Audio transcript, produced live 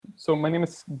So my name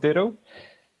is Ditto,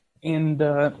 and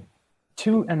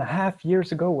 2.5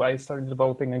 years ago, I started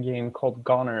developing a game called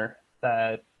Goner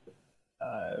that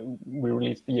we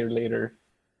released a year later,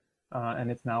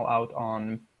 and it's now out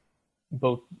on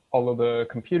both all of the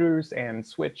computers and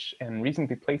Switch, and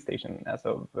recently PlayStation as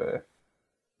of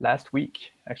last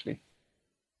week, actually.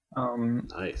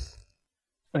 Nice.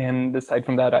 And aside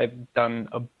from that, I've done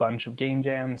a bunch of game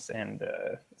jams and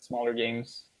smaller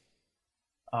games.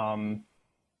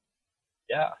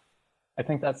 Yeah, I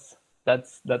think that's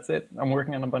it. I'm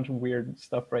working on a bunch of weird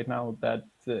stuff right now that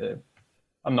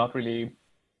I'm not really.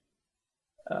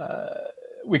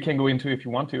 We can go into if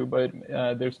you want to, but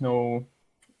there's no.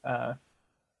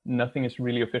 Nothing is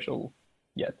really official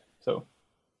yet. So,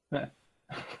 yeah.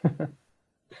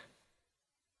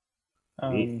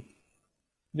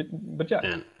 But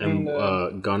yeah.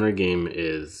 And Goner game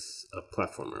is a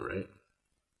platformer, right?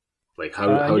 Like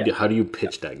how do you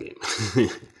pitch that game?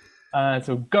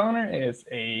 So Goner is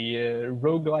a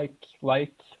roguelike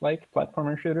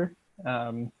platformer shooter.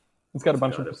 It's got a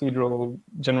bunch of procedural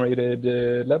generated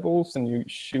levels, and you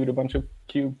shoot a bunch of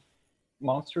cube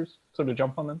monsters, sort of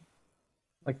jump on them,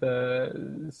 like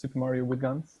the Super Mario with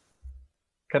guns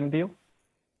kind of deal.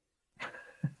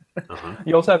 Uh-huh.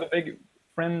 You also have a big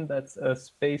friend that's a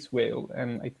space whale,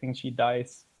 and I think she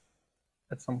dies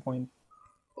at some point.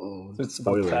 Oh, so it's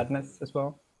spoiler. About sadness as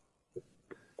well.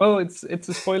 Well, it's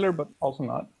a spoiler, but also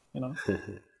not. You know,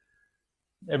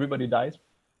 everybody dies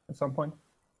at some point.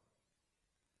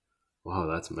 Wow,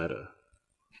 that's meta.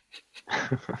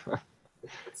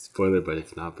 Spoiler, but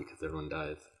it's not because everyone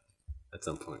dies at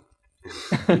some point.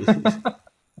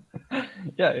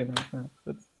 Yeah, you know,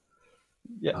 that's,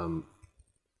 yeah.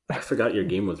 I forgot your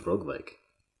game was roguelike.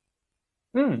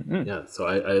 Yeah, so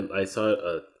I saw it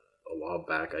a while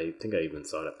back. I think I even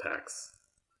saw it at PAX.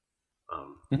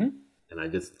 And I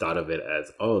just thought of it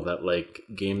as, that like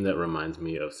game that reminds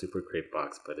me of Super Crate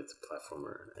Box, but it's a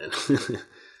platformer. And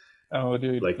oh,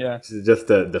 dude, like, yeah. Just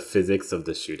the physics of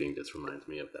the shooting just reminds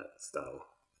me of that style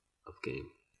of game.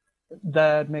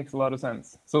 That makes a lot of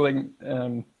sense. So like,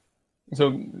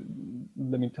 so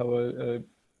let me tell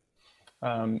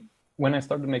when I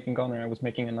started making Goner, I was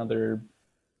making another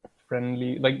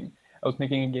friendly, like I was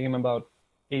making a game about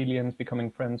aliens becoming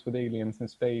friends with aliens in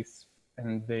space,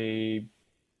 and they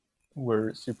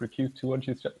were super cute towards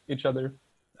each other.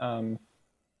 I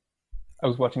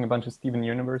was watching a bunch of Steven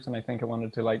Universe, and I think I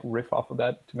wanted to like riff off of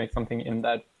that to make something in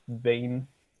that vein,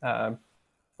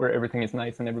 where everything is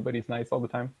nice and everybody's nice all the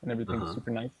time, and everything's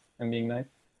super nice and being nice.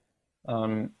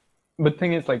 But the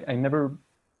thing is, like, I never,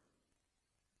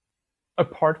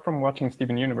 apart from watching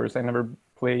Steven Universe, I never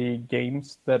play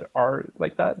games that are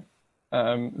like that.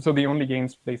 So the only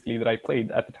games basically that I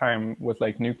played at the time was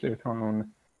like Nuclear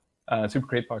Throne, Super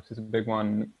Crate Box is a big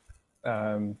one.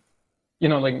 You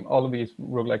know, like all of these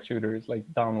roguelike shooters like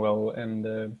Downwell and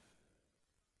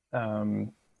a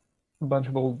bunch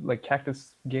of old like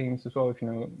Cactus games as well. If you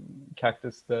know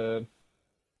Cactus, the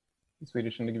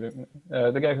Swedish individual,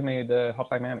 the guy who made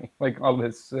Hotline Miami, like all of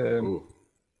his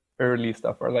early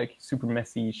stuff are like super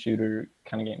messy shooter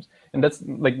kind of games, and that's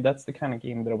the kind of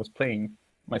game that I was playing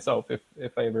myself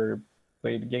if I ever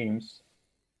played games.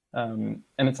 And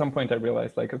at some point I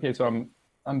realized, like, okay, so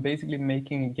I'm basically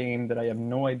making a game that I have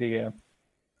no idea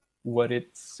what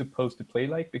it's supposed to play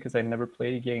like, because I never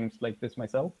play games like this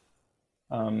myself.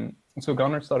 So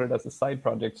Goner started as a side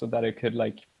project so that I could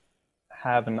like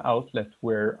have an outlet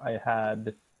where I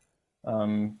had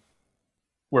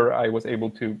where I was able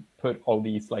to put all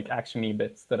these like actiony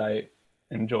bits that I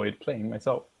enjoyed playing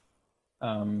myself.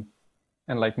 And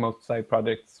like most side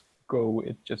projects go,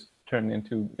 it just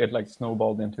like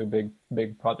snowballed into a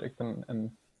big project,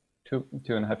 and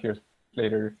 2.5 years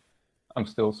later, I'm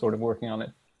still sort of working on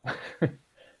it.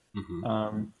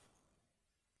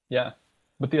 Yeah,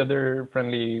 but the other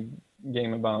friendly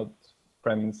game about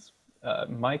friends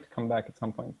might come back at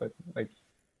some point, but like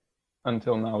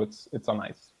until now, it's on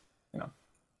ice. You know,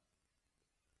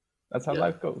 that's how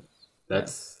life goes.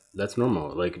 That's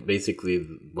normal. Like basically,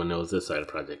 when it was a side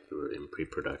project, you were in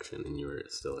pre-production and you were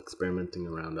still experimenting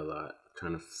around a lot,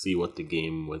 trying to see what the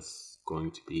game was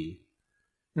going to be,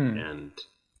 and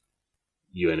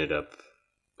you ended up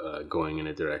going in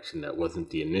a direction that wasn't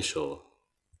the initial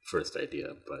first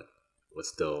idea, but was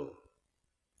still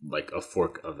like a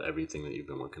fork of everything that you've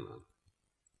been working on.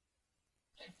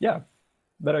 Yeah,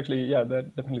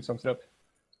 that definitely sums it up.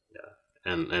 Yeah,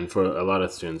 and for a lot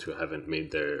of students who haven't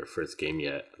made their first game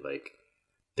yet, like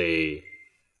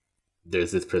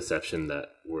there's this perception that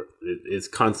it's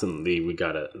constantly, we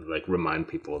gotta like remind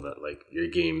people that like your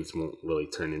games won't really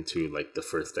turn into like the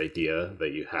first idea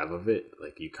that you have of it.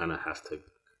 Like you kind of have to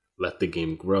let the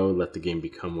game grow, let the game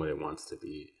become what it wants to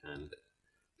be, and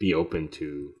be open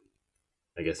to,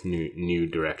 I guess, new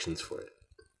directions for it.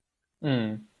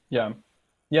 Yeah,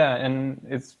 and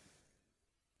it's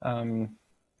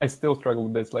I still struggle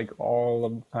with this like all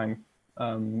of the time.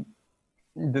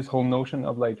 This whole notion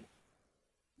of like,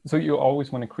 so you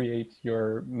always want to create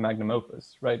your magnum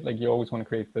opus, right? Like you always want to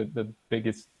create the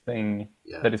biggest thing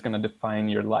that is going to define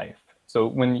your life. So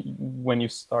when you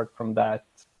start from that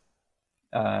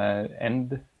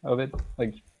end of it,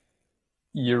 like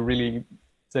you're really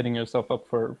setting yourself up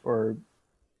for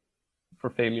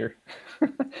failure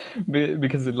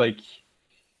because it like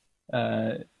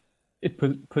it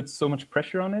puts so much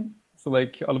pressure on it. So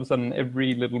like all of a sudden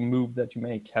every little move that you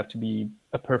make have to be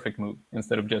a perfect move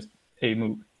instead of just a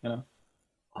move, you know.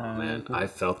 Oh man, I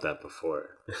felt that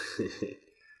before.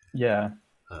 Yeah,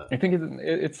 I think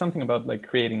it's something about like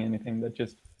creating anything that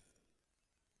just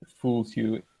fools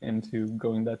you into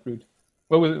going that route.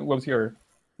 What was your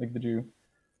like? Did you?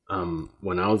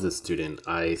 When I was a student,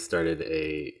 I started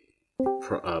a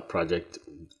project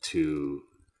to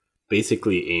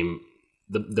basically aim.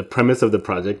 The premise of the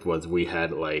project was we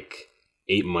had like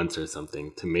 8 months or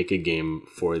something to make a game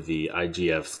for the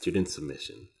IGF student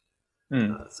submission.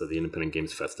 So the Independent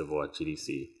Games Festival at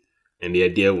GDC, and the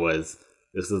idea was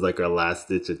this was like our last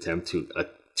ditch attempt to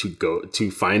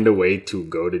find a way to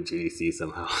go to GDC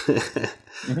somehow.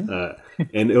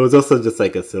 And it was also just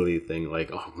like a silly thing,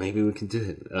 like, oh, maybe we can do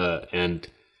it. And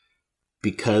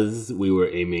because we were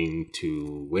aiming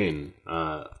to win,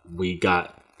 we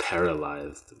got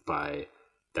paralyzed by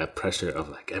that pressure of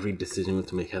like every decision we have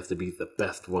to make has to be the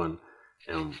best one.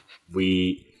 And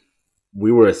we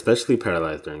were especially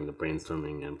paralyzed during the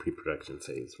brainstorming and pre-production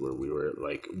phase, where we were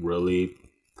like really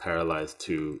paralyzed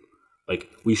to like,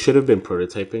 we should have been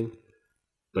prototyping,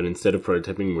 but instead of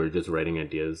prototyping, we were just writing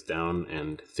ideas down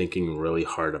and thinking really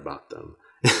hard about them.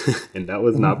 And that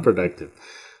was not productive.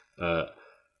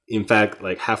 In fact,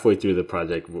 like halfway through the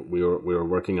project, we were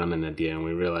working on an idea and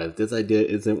we realized this idea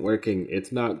isn't working.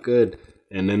 It's not good.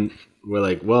 And then we're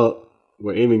like, well,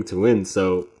 we're aiming to win,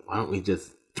 so why don't we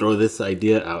just throw this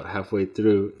idea out halfway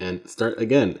through and start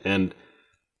again? And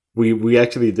we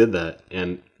actually did that.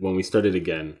 And when we started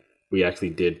again, we actually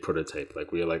did prototype.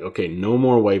 Like we were like, okay, no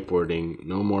more whiteboarding,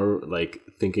 no more like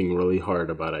thinking really hard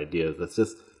about ideas. Let's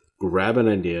just grab an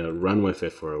idea, run with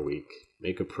it for a week,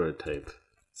 make a prototype,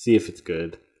 see if it's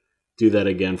good. Do that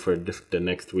again for the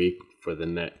next week for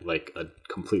like a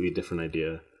completely different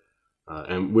idea.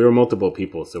 And we were multiple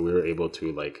people, so we were able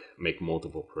to like make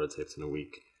multiple prototypes in a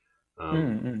week.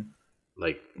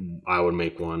 Like I would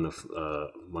make one of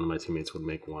my teammates would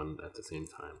make one at the same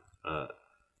time.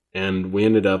 And we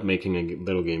ended up making a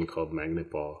little game called Magnet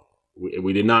Ball.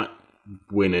 We did not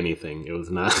win anything. It was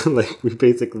not like, we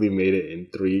basically made it in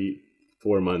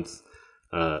 3-4 months.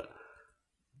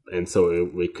 And so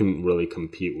we couldn't really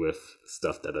compete with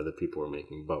stuff that other people were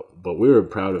making, but we were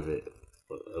proud of it.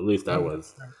 At least I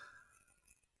was.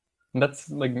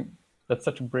 That's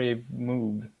such a brave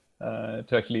move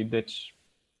to actually ditch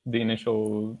the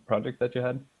initial project that you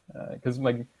had, because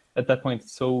like at that point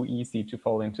it's so easy to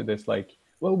fall into this like,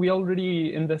 well, we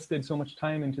already invested so much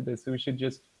time into this, so we should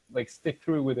just like stick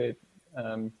through with it,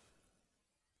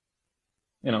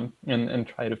 you know, and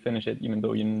try to finish it, even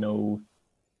though you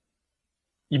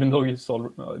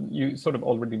sort of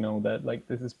already know that like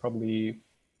this is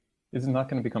not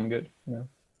going to become good, you know.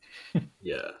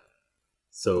 Yeah.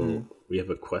 So we have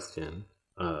a question.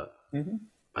 I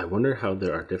wonder how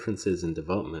there are differences in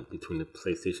development between the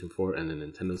PlayStation 4 and the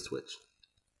Nintendo Switch.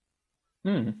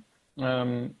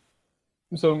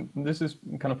 So this is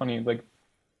kind of funny. Like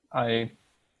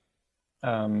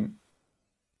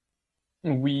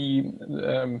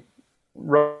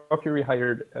Rocky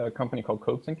hired a company called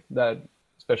CodeSync that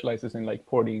specializes in like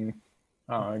porting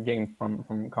games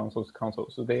from console to console.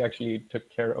 So they actually took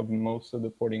care of most of the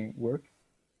porting work.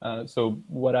 So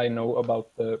what I know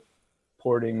about the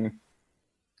porting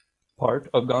part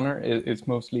of Goner is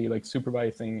mostly like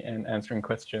supervising and answering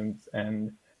questions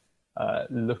and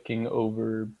looking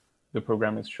over the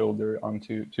programmer's shoulder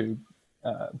onto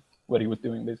what he was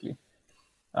doing, basically.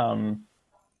 But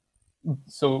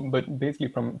basically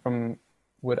from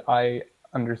what I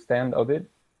understand of it,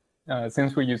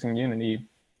 since we're using Unity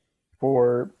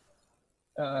for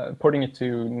porting it to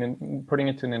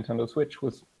Nintendo Switch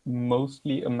was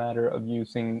mostly a matter of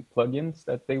using plugins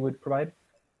that they would provide,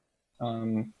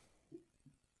 and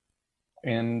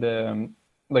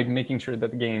like making sure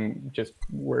that the game just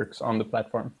works on the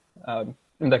platform.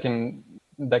 And that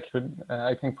could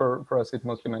I think for us it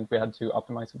mostly meant we had to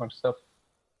optimize a bunch of stuff,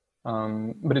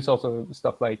 but it's also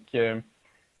stuff like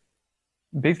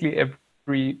basically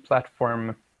every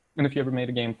platform, and if you ever made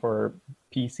a game for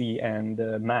PC and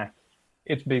Mac,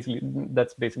 that's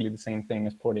basically the same thing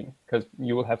as porting, because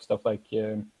you will have stuff like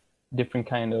different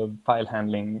kind of file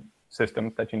handling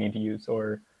systems that you need to use,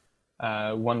 or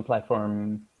one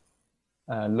platform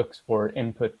looks for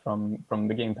input from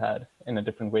the gamepad in a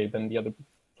different way than the other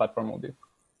platform will do,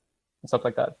 stuff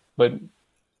like that. But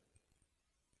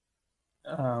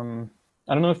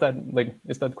I don't know if that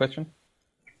is that the question.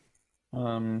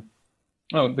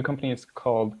 The company is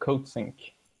called CodeSync.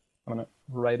 I'm gonna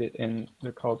write it in.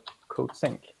 They're called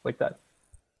CodeSync, like that.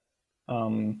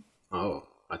 Oh,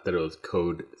 I thought it was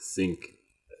Code Sync.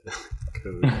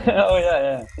 Code. Oh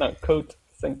yeah. No,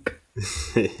 CodeSync.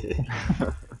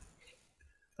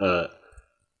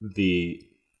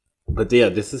 But yeah,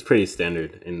 this is pretty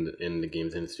standard in the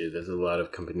games industry. There's a lot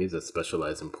of companies that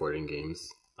specialize in porting games,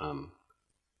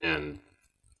 and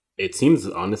it seems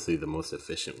honestly the most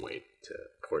efficient way to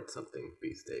port something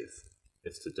these days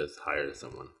is to just hire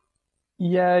someone.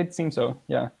 Yeah, it seems so.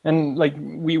 Yeah, and like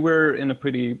we were in a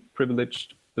pretty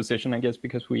privileged position, I guess,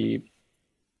 because we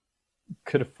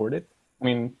could afford it. I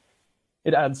mean,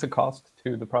 it adds a cost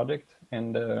to the project,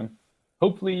 and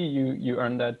hopefully you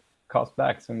earn that cost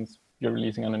back since you're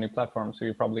releasing on a new platform. So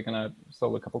you're probably gonna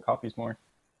sell a couple copies more.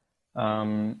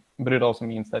 But it also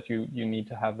means that you need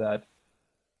to have that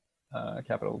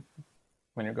capital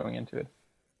when you're going into it.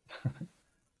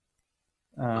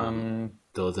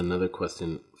 There was another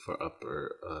question for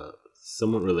Upper,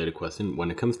 somewhat related question. When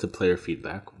it comes to player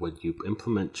feedback, would you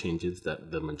implement changes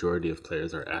that the majority of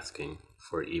players are asking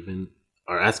for, even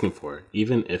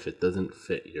if it doesn't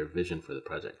fit your vision for the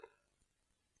project?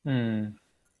 Man,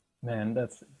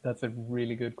 that's a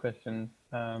really good question.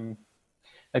 I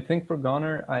think for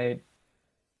Goner, I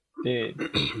did,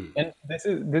 and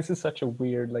this is such a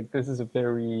weird, like, this is a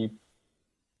very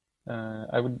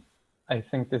I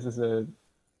think this is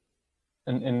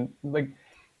and like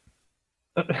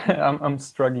I'm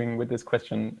struggling with this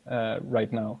question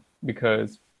right now,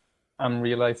 because I'm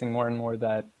realizing more and more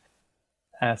that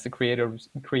as a creator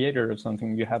of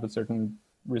something, you have a certain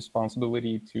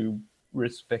responsibility to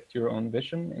respect your own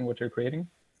vision in what you're creating,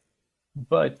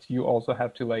 but you also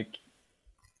have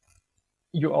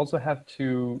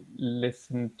to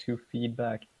listen to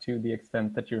feedback to the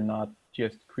extent that you're not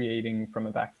just creating from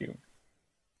a vacuum.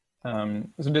 So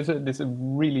there's a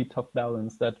really tough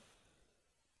balance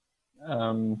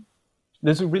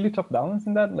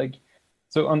in that. Like,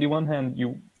 so on the one hand,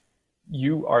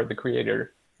 you are the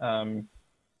creator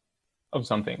of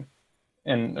something,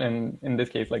 and in this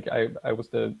case, like I was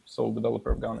the sole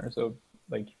developer of Goner, so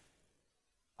like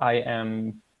I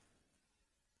am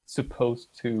supposed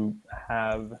to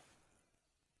have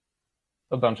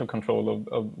a bunch of control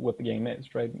of what the game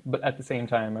is, right? But at the same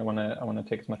time, I wanna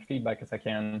take as much feedback as I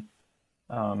can,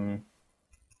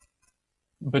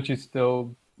 but you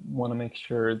still want to make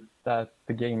sure that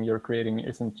the game you're creating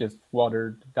isn't just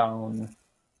watered down.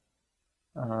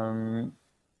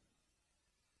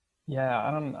 Yeah,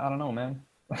 I don't know, man.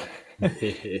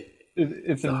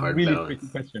 It's a really tricky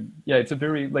question. Yeah, it's a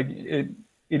very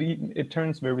it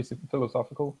turns very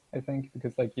philosophical, I think,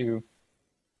 because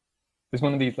it's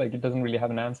one of these, like, it doesn't really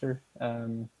have an answer.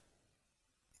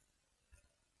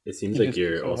 It seems like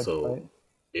you're also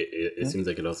it seems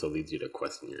like it also leads you to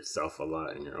question yourself a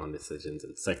lot and your own decisions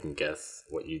and second guess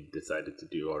what you decided to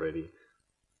do already.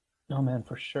 Oh man,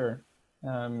 for sure.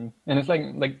 And it's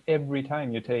like every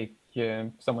time you take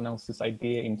someone else's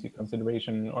idea into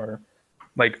consideration, or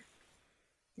like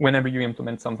whenever you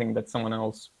implement something that someone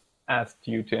else asked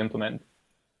you to implement,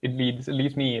 it leads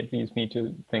me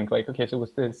to think, like, okay, so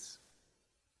was this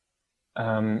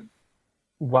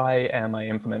why am I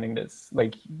implementing this?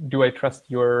 Like, do I trust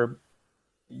your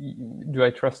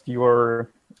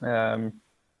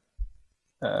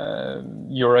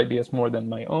ideas more than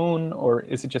my own, or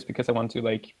is it just because I want to,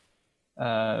 like,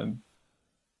 am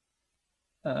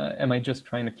I just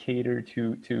trying to cater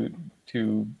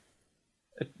to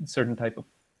a certain type of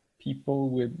people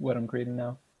with what I'm creating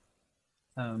now?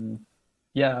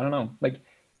 Yeah, I don't know. Like,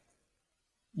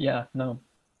 yeah, no.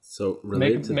 So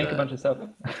related to make that, a bunch of stuff.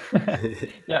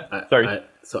 Yeah, sorry.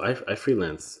 I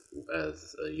freelance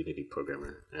as a Unity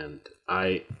programmer, and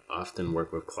I often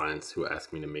work with clients who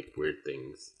ask me to make weird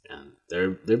things. And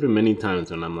there've been many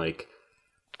times when I'm like,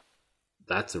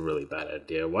 that's a really bad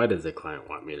idea. Why does the client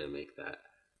want me to make that?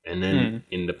 And then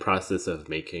in the process of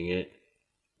making it,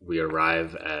 we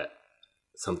arrive at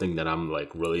something that I'm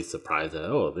like really surprised at.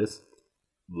 Oh, this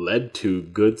led to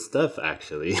good stuff,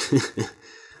 actually.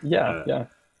 Yeah.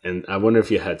 And I wonder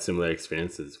if you had similar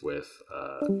experiences with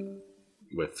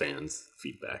fans'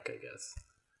 feedback, I guess.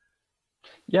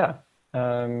 Yeah.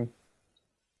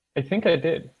 I think I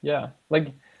did. Yeah,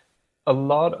 like a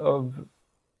lot of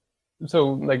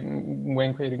so like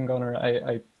when creating Gunner,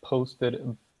 I posted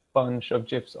a bunch of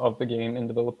gifs of the game in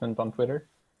development on Twitter.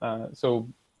 So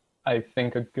I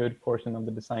think a good portion of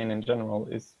the design in general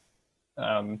is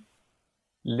um,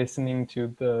 listening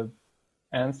to the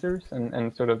answers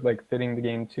and sort of like fitting the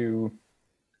game to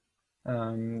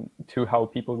how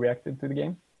people reacted to the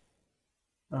game.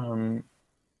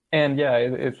 And yeah,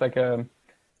 it's like a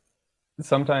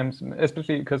sometimes,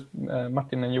 especially because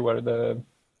Martin and you are the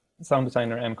sound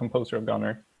designer and composer of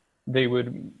Gunner, they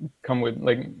would come with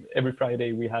like every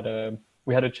Friday we had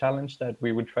a challenge that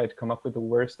we would try to come up with the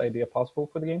worst idea possible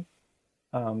for the game,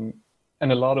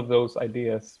 and a lot of those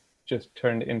ideas just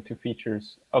turned into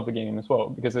features of the game as well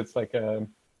because it's like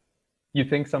you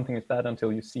think something is bad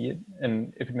until you see it,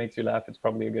 and if it makes you laugh, it's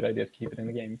probably a good idea to keep it in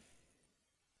the game.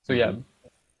 So yeah,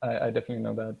 I definitely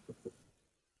know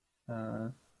uh,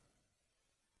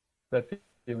 that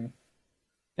feeling.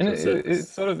 And it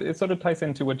sort of ties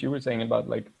into what you were saying about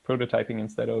like prototyping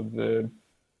instead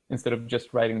of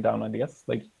just writing down ideas.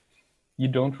 Like you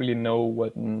don't really know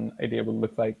what an idea will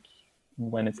look like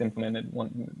when it's implemented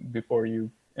before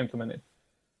you implement it.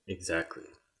 Exactly.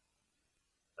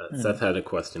 Seth had a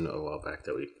question a while back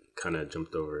that we kind of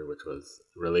jumped over, which was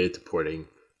related to porting.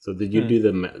 So, did you do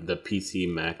the PC,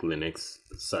 Mac, Linux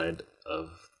side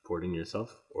of porting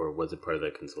yourself, or was it part of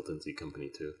the consultancy company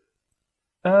too?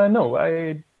 No,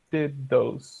 I did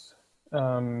those.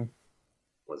 Was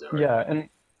it hard? Yeah, and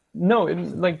no,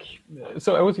 like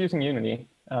so I was using Unity.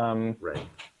 Right.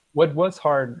 What was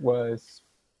hard was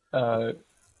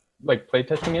like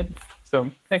playtesting it. So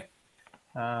hey,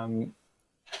 um,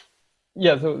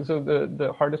 yeah. So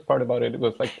the hardest part about it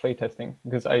was like playtesting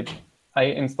because I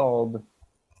installed.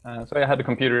 So I had a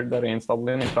computer that I installed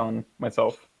Linux on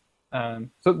myself.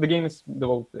 So the game is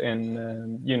developed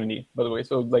in Unity, by the way.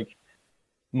 So like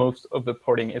most of the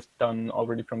porting is done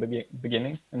already from the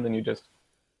beginning, and then you just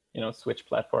switch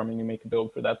platform and you make a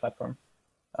build for that platform.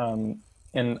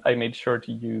 And I made sure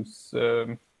to use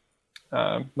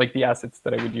like the assets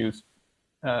that I would use.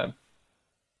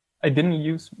 I didn't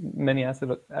use many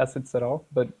assets at all,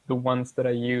 but the ones that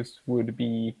I used would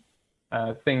be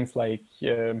things like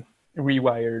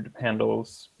rewired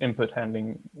handles, input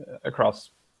handling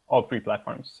across all three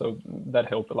platforms. So that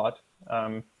helped a lot.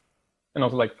 And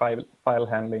also like file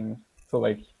handling. So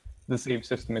like the save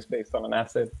system is based on an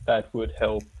asset that would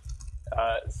help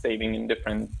saving in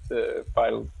different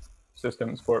file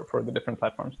systems for the different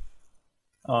platforms.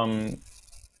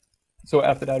 So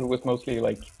after that, it was mostly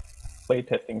like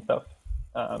playtesting stuff.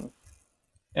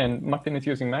 And Martin is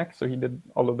using Mac, so he did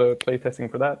all of the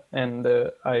playtesting for that. And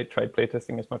I tried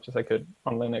playtesting as much as I could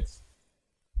on Linux.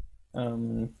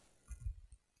 So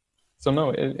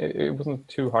no, it wasn't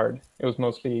too hard. It was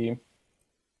mostly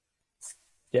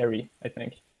scary, I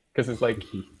think, because it's like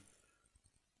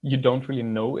you don't really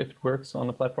know if it works on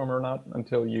a platform or not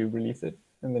until you release it,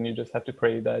 and then you just have to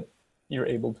pray that you're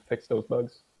able to fix those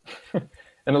bugs.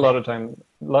 And a lot of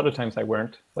times I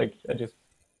weren't. Like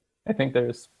I think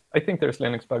there's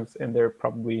Linux bugs in there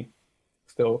probably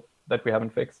still that we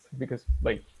haven't fixed because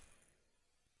like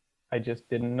I just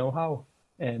didn't know how,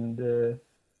 and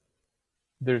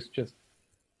there's just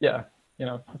yeah.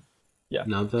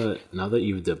 Now that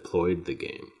you've deployed the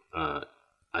game,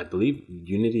 I believe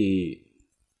Unity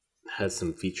has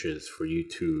some features for you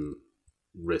to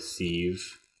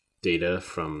receive data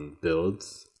from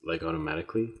builds like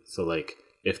automatically. So like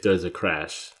if there's a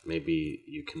crash, maybe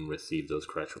you can receive those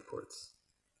crash reports.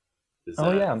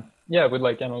 Yeah, with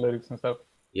like analytics and stuff.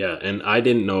 Yeah, and I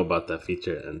didn't know about that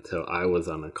feature until I was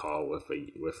on a call with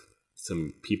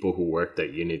some people who worked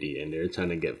at Unity, and they were trying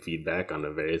to get feedback on the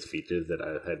various features that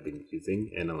I had been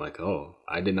using, and I'm like, oh,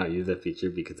 I did not use that feature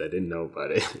because I didn't know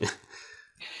about it.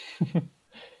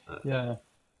 Yeah,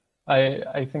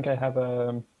 I think I have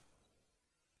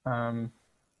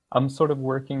I'm sort of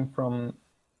working from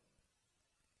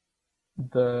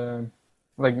the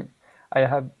like I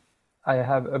have I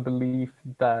have a belief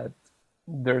that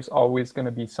there's always going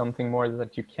to be something more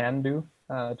that you can do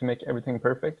to make everything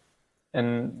perfect,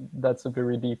 and that's a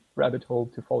very deep rabbit hole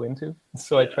to fall into.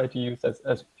 So I try to use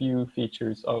as few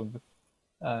features of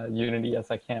Unity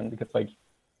as I can because like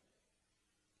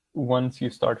once you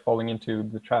start falling into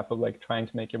the trap of like trying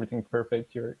to make everything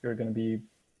perfect, you're going to be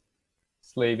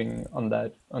slaving on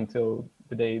that until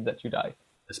the day that you die.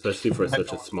 Especially for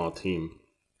such a small team.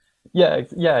 Yeah,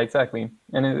 exactly.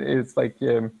 And it's like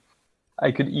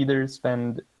I could either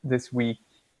spend this week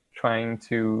trying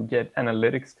to get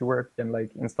analytics to work and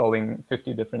like installing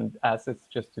 50 different assets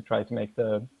just to try to make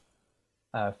the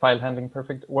file handling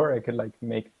perfect, or I could like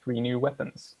make 3 new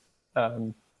weapons.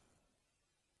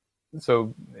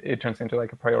 so it turns into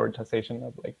like a prioritization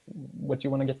of like what you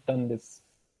want to get done this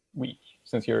week,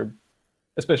 since you're,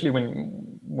 especially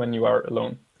when you are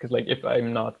alone, because like if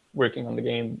I'm not working on the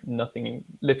game,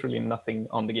 literally nothing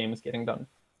on the game is getting done,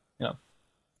 you know.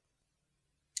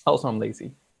 Also, I'm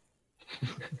lazy.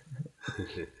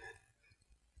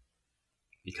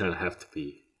 You kind of have to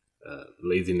be.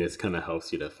 Laziness kind of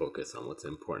helps you to focus on what's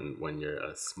important when you're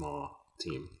a small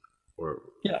team or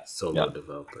solo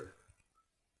developer.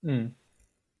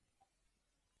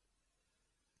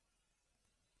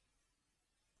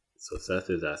 So Seth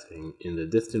is asking, in the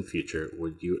distant future,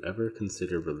 would you ever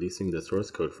consider releasing the source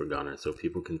code for Goner so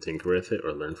people can tinker with it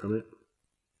or learn from it?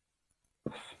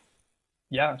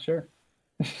 Yeah, sure.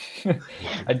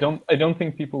 I don't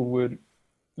think people would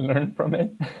learn from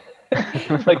it.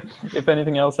 Like, if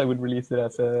anything else, I would release it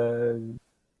as a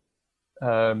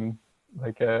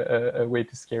way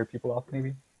to scare people off,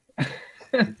 maybe.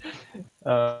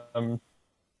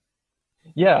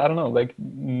 Yeah, I don't know. Like,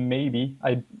 maybe.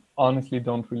 I honestly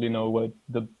don't really know what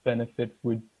the benefit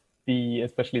would be,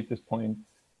 especially at this point.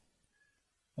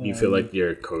 You feel like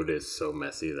your code is so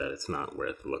messy that it's not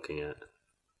worth looking at?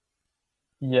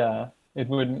 Yeah, it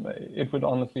would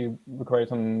honestly require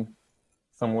some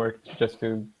work just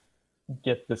to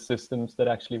get the systems that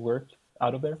actually work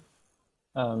out of there.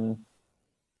 I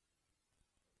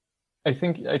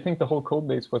think the whole code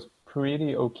base was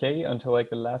pretty okay until like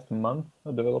the last month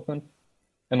of development,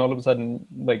 and all of a sudden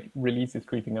like release is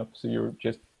creeping up, so you're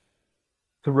just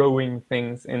throwing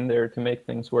things in there to make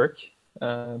things work,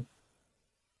 and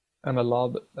a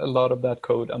lot of that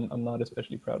code I'm not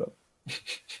especially proud of.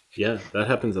 Yeah, that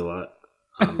happens a lot.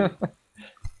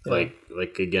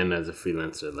 Like again, as a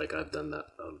freelancer, like I've done that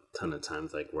a ton of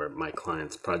times, like where my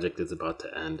client's project is about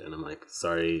to end and I'm like,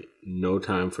 sorry, no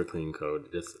time for clean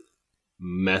code, just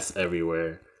mess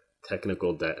everywhere,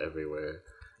 technical debt everywhere.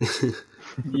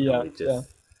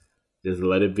 Just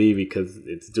let it be because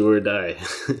it's do or die.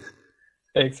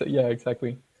 Yeah,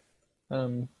 exactly.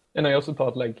 And I also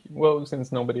thought, like, well,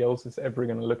 since nobody else is ever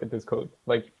going to look at this code,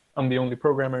 like, I'm the only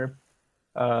programmer.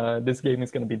 This game is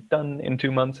going to be done in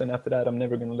 2 months, and after that, I'm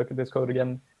never going to look at this code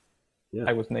again. Yeah.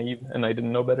 I was naive, and I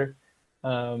didn't know better.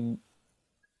 And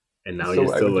now you're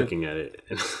still looking at it.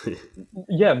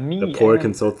 Yeah, me. The poor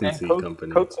consultancy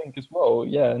company. CodeSync as well,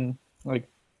 yeah. And, like,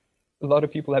 a lot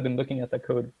of people have been looking at that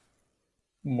code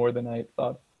more than I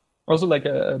thought. Also, like,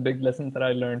 a big lesson that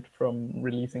I learned from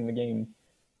releasing the game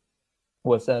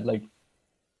was that, like,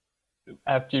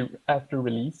 after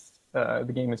release,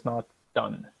 the game is not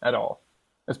done at all.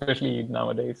 Especially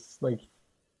nowadays, like,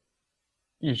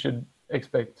 you should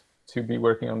expect to be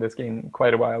working on this game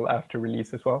quite a while after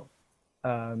release as well.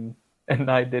 And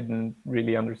I didn't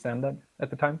really understand that at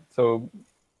the time. So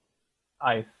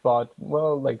I thought,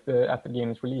 well, like, after the game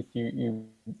is released,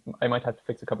 I might have to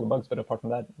fix a couple of bugs, but apart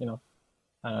from that,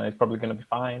 it's probably going to be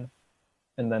fine.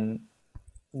 And then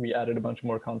we added a bunch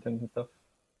more content and stuff,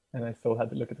 and I still had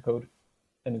to look at the code,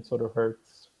 and it sort of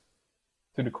hurts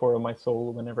to the core of my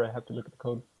soul whenever I have to look at the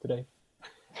code today.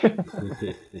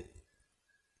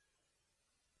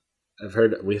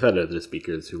 We've had other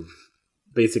speakers who've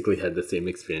basically had the same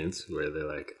experience where they're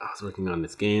like, I was working on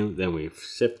this game, then we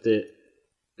shipped it,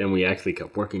 then we actually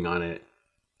kept working on it,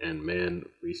 and man,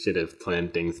 we should have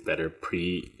planned things better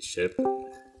pre-ship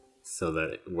so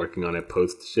that working on it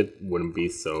post-ship wouldn't be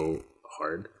so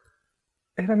hard.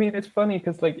 And I mean, it's funny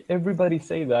because like everybody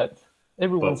say that.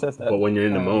 Everyone says that. But when you're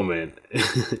in the moment,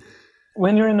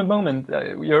 when you're in the moment,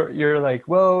 you're like,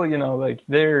 well, like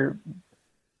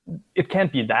it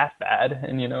can't be that bad,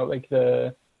 and like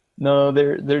they're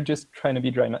just trying to be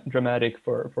dramatic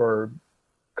for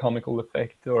comical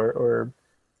effect, or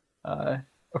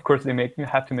of course they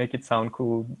have to make it sound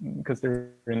cool because they're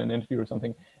in an interview or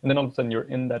something, and then all of a sudden you're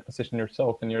in that position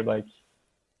yourself, and you're like,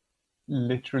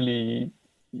 literally,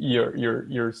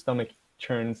 your stomach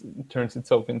turns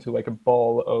itself into like a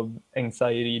ball of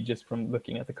anxiety just from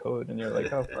looking at the code, and you're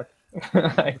like, oh fuck.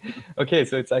 Okay,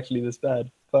 so it's actually this bad.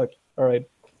 Fuck. All right.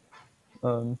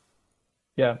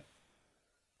 Yeah,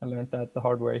 I learned that the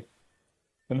hard way,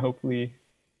 and hopefully,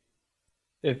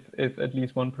 if at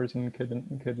least one person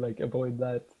could like avoid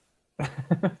that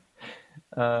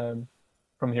from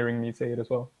hearing me say it as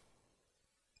well.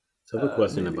 So I have a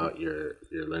question about your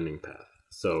learning path.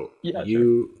 So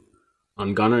sure.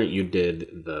 On Goner, you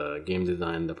did the game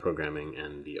design, the programming,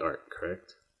 and the art,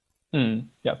 correct?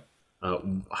 Yeah.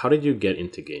 How did you get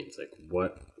into games? Like,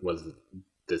 what was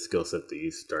the skill set that you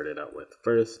started out with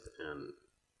first, and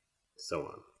so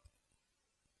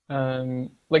on?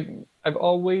 Like, I've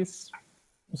always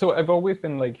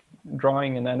been like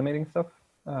drawing and animating stuff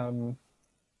on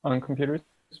computers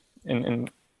in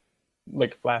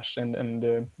like Flash and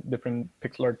different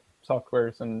pixel art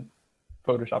softwares and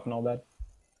Photoshop and all that.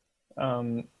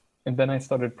 And then I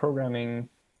started programming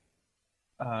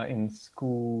in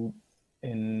school,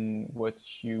 in what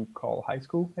you call high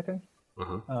school, I think.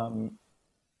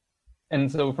 And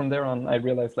so from there on, I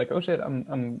realized like, oh shit,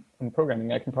 I'm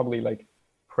programming. I can probably like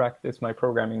practice my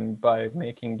programming by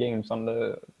making games on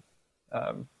the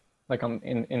like on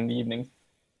in the evenings.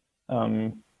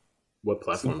 What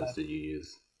platforms did you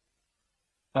use?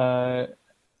 Well,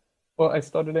 I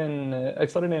started in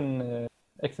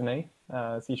XNA,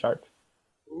 C#.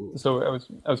 Ooh. So I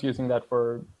was using that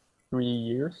for 3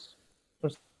 years or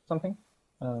something.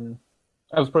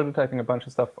 I was prototyping a bunch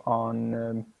of stuff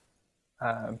on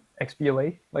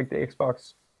XBLA, like the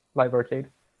Xbox Live Arcade,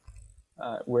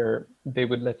 where they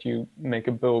would let you make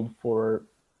a build for.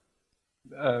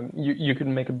 You could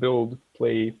make a build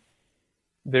play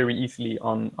very easily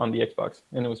on the Xbox,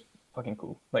 and it was fucking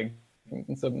cool. Like,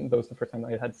 so that was the first time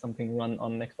I had something run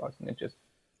on Xbox, and it just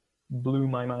blew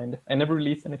my mind. I never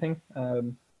released anything,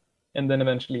 and then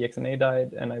eventually XNA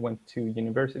died, and I went to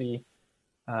university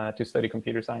to study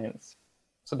computer science.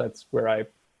 So that's where I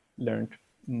learned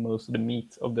most of the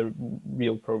meat of the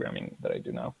real programming that I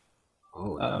do now.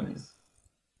 Oh, nice.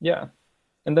 Yeah,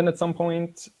 and then at some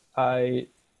point I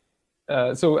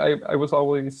was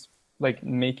always like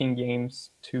making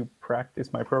games to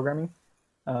practice my programming,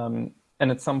 and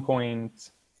at some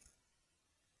point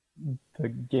the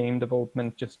game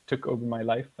development just took over my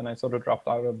life, and I sort of dropped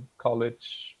out of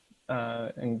college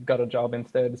and got a job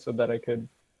instead, so that I could.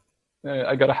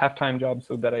 I got a half-time job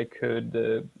so that I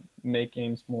could make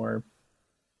games more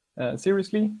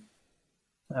seriously.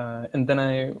 And then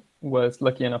I was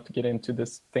lucky enough to get into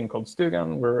this thing called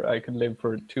Stugan, where I could live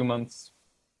for 2 months.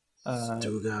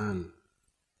 Stugan.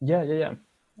 Yeah.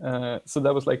 So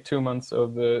that was like 2 months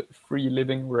of free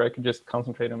living, where I could just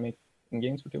concentrate on making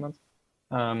games for 2 months.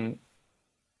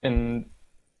 And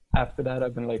after that,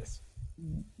 I've been like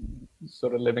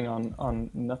sort of living on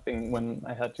nothing when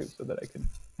I had to, so that I could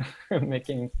make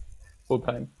games full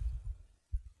time.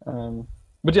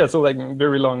 But yeah, so like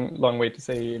very long way to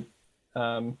say,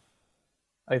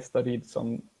 I studied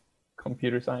some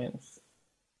computer science.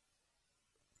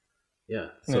 Yeah,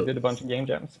 and I did a bunch of game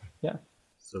jams. Yeah.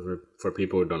 So for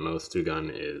people who don't know,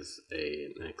 Stugan is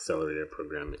an accelerator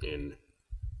program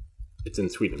it's in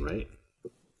Sweden, right?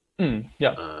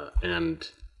 Yeah. And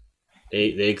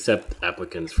they accept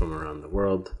applicants from around the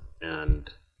world,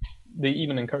 and they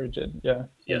even encourage it. Yeah.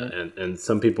 Yeah, and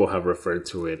some people have referred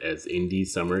to it as indie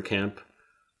summer camp,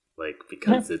 like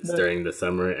because it's during the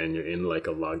summer and you're in like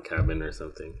a log cabin or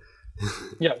something.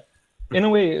 Yeah, in a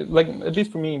way, like at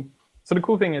least for me. So the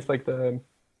cool thing is like the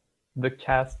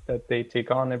cast that they take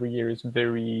on every year is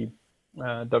very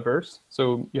diverse.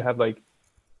 So you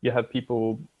have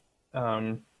people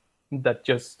that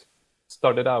just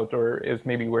started out or is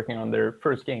maybe working on their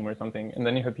first game or something, and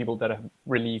then you have people that have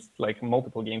released like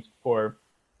multiple games before,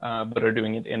 but are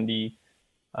doing it indie,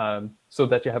 so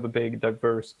that you have a big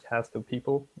diverse cast of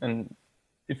people, and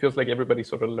it feels like everybody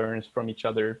sort of learns from each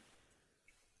other,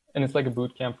 and it's like a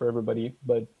boot camp for everybody.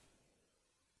 But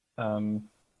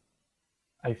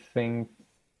I think,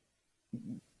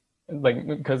 like,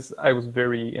 because I was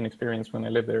very inexperienced when I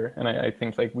lived there, and I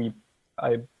think like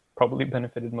I probably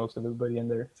benefited most of everybody in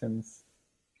there, since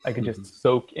I could just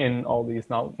soak in all this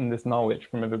knowledge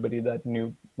from everybody that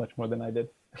knew much more than I did.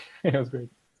 It was great.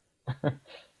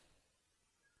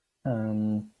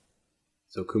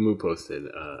 So Kumu posted,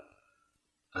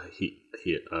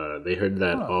 they heard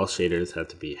that all shaders have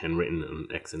to be handwritten on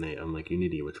XNA, unlike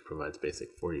Unity, which provides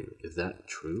BASIC for you. Is that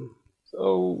true?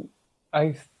 So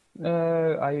I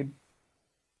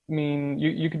mean,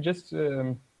 you could just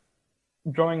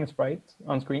drawing a sprite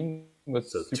on screen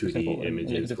was so super 2D simple.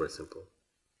 Images were simple.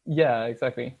 Yeah,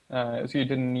 exactly. So you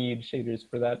didn't need shaders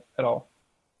for that at all.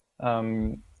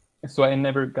 So I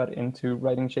never got into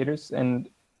writing shaders, and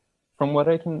from what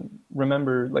I can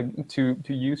remember, like to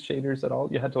use shaders at all,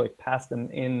 you had to like pass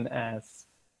them in as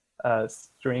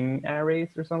string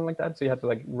arrays or something like that. So you had to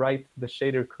like write the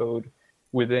shader code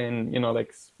within,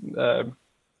 like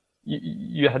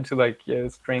you had to like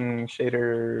string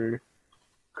shader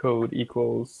code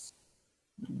equals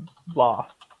blah,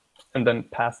 and then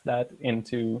pass that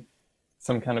into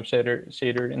some kind of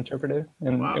shader interpreter,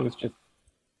 and wow.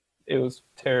 It was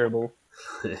terrible.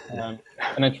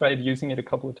 And I tried using it a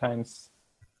couple of times,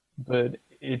 but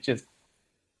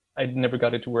I never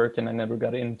got it to work, and I never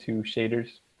got into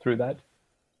shaders through that.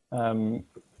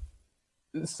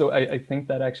 So I think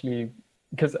that actually,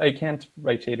 because I can't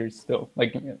write shaders still,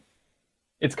 like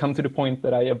it's come to the point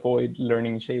that I avoid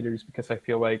learning shaders, because I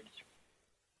feel like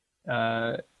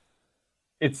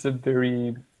it's a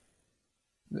very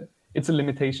it's a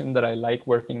limitation that I like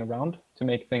working around to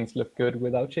make things look good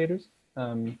without shaders.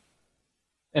 And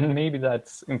maybe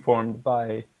that's informed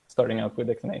by starting out with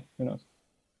XNA. Who knows?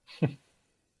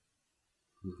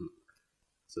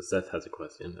 So Seth has a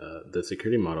question. The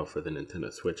security model for the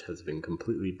Nintendo Switch has been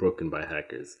completely broken by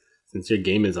hackers. Since your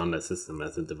game is on that system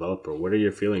as a developer, what are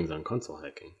your feelings on console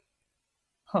hacking?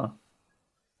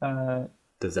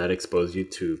 Does that expose you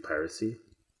to piracy?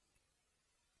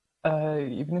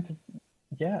 Even if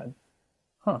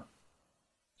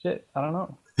shit, I don't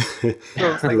know.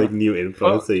 So like new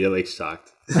info, so you're like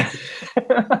shocked.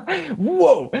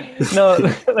 Whoa!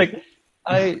 No, like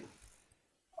I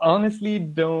honestly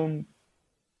don't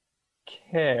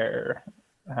care.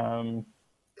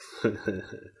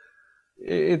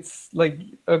 It's like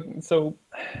so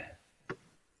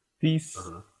these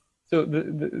so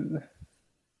the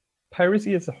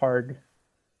piracy is hard.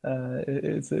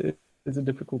 It's a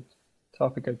difficult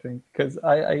topic, I think, because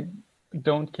I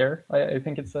don't care. I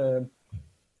think it's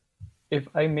if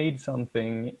I made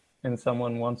something and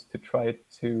someone wants to try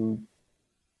to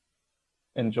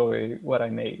enjoy what I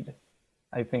made,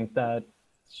 I think that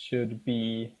should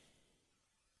be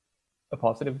a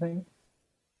positive thing.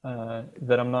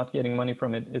 That I'm not getting money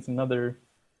from it is another,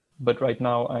 but right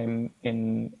now I'm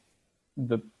in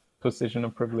the position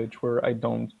of privilege where I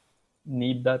don't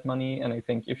need that money, and I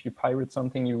think if you pirate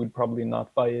something, you would probably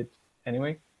not buy it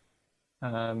anyway.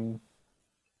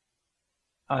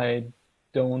 I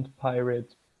don't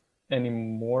pirate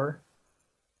anymore,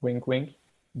 wink wink,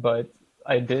 but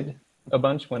I did a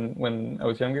bunch when I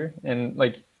was younger, and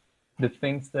like the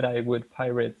things that I would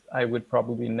pirate, I would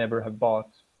probably never have bought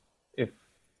if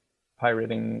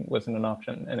pirating wasn't an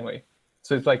option anyway.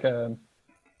 So it's like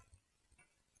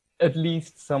at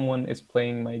least someone is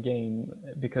playing my game,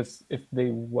 because if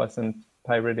they wasn't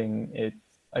pirating it,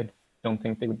 I don't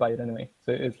think they would buy it anyway.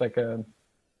 So it's like I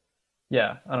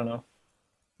don't know.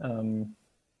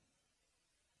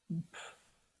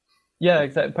 Yeah,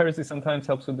 exactly. Piracy sometimes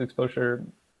helps with exposure,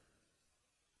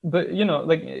 but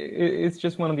like it's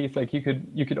just one of these, like you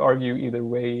could argue either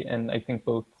way, and I think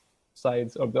both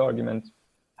sides of the argument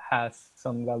has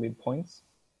some valid points.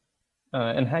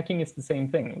 And hacking is the same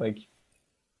thing. Like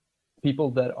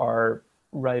people that are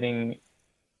writing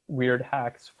weird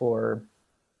hacks for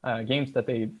games that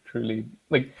they truly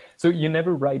like. So you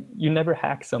never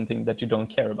hack something that you don't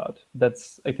care about.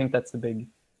 I think that's the big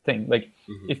thing. Like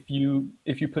if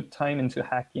you put time into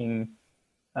hacking,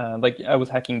 like I was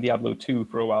hacking Diablo 2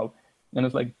 for a while, and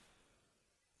it's like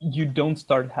you don't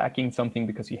start hacking something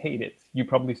because you hate it. You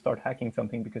probably start hacking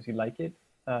something because you like it,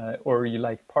 or you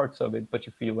like parts of it, but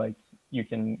you feel like you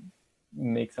can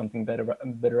make something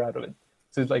better out of it.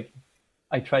 So it's like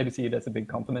I try to see it as a big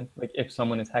compliment. Like if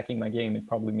someone is hacking my game, it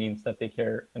probably means that they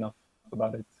care enough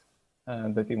about it,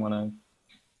 that they want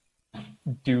to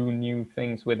do new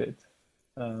things with it.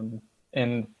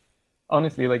 And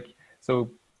honestly, like so,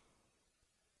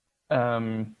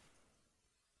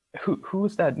 who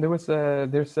was that? There's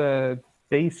a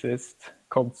bassist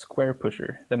called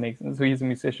Squarepusher that makes. So he's a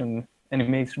musician and he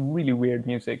makes really weird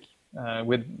music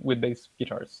with bass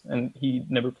guitars, and he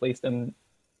never plays them.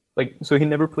 Like, so he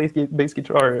never plays bass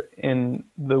guitar in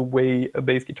the way a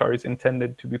bass guitar is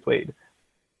intended to be played.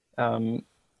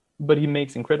 But he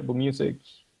makes incredible music,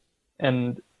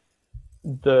 and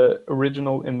the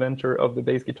original inventor of the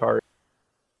bass guitar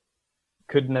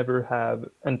could never have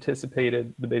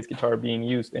anticipated the bass guitar being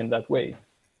used in that way.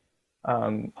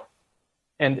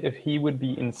 And if he would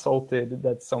be insulted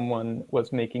that someone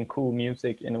was making cool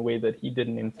music in a way that he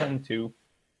didn't intend to,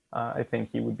 I think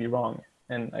he would be wrong.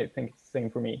 And I think it's the same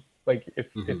for me. Like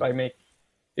if I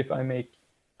make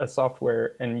a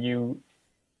software and you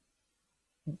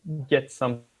get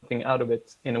something out of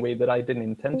it in a way that I didn't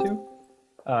intend to,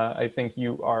 I think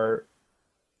you are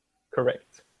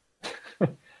correct.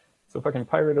 So fucking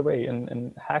pirate away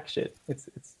and hack shit.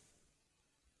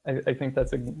 I think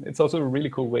it's also a really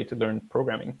cool way to learn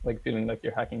programming, like feeling like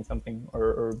you're hacking something,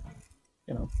 or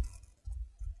yeah.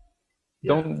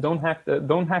 Don't hack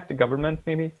the government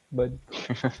maybe, but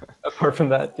apart from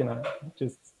that,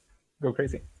 just go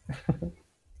crazy.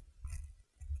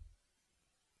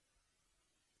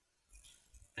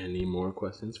 Any more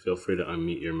questions? Feel free to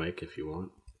unmute your mic if you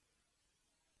want.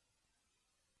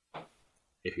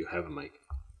 If you have a mic.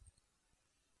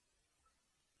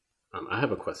 I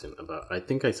have a question about, I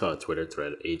think I saw a Twitter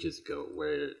thread ages ago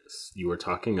where you were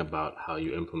talking about how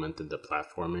you implemented the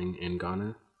platforming in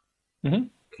Ghana. Mm-hmm.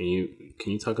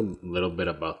 Can you talk a little bit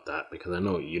about that? Because I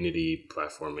know Unity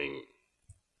platforming,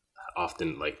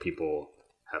 often like people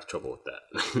have trouble with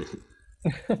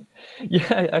that.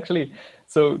 Yeah, actually.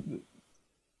 So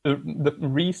the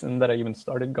reason that I even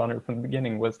started Gunner from the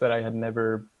beginning was that I had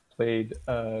never played.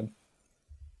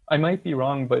 I might be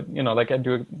wrong, but like I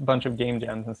do a bunch of game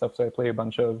jams and stuff, so I play a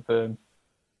bunch of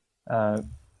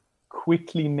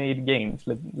quickly made games.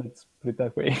 Let's put it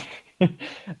that way.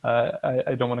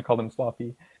 I don't want to call them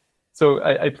sloppy. So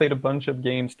I played a bunch of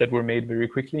games that were made very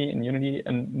quickly in Unity,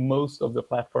 and most of the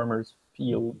platformers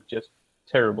feel just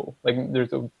terrible. Like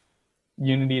there's a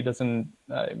Unity doesn't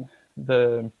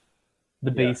the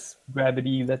base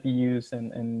gravity that they use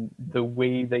and the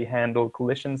way they handle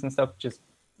collisions and stuff just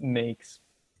makes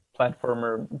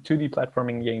 2D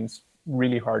platforming games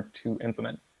really hard to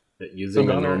implement. Using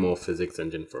a normal physics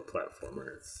engine for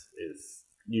platformers is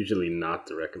usually not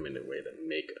the recommended way to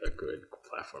make a good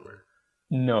platformer.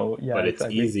 No, yeah, but it's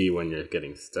easy when you're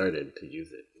getting started to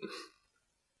use it.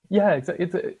 Yeah,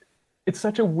 it's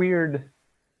such a weird.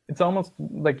 It's almost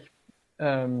like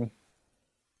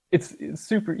it's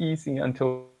super easy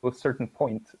until a certain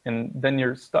point, and then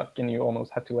you're stuck, and you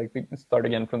almost have to like start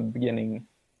again from the beginning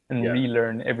and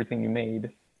relearn everything you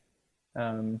made.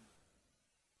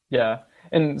 Yeah,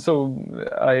 and so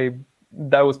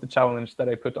that was the challenge that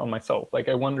I put on myself. Like,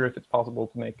 I wonder if it's possible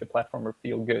to make a platformer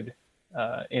feel good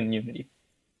in Unity.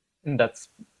 And that's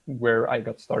where I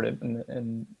got started,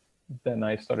 and then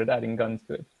I started adding guns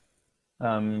to it.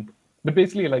 But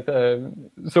basically, like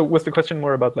so was the question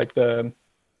more about like the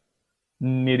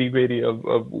nitty-gritty of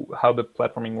how the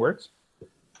platforming works?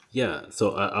 Yeah,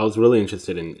 so I was really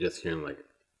interested in just hearing like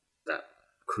that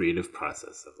creative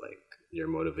process of like your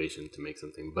motivation to make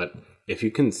something. But if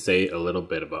you can say a little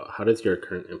bit about how does your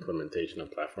current implementation of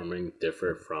platforming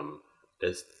differ from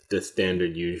the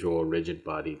standard usual rigid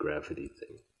body gravity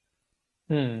thing?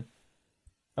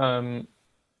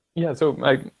 Yeah, so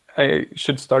I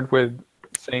should start with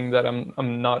saying that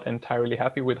I'm not entirely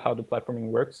happy with how the platforming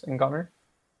works in Gunner.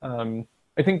 I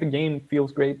think the game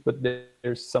feels great, but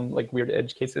there's some like weird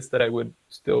edge cases that I would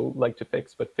still like to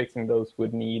fix, but fixing those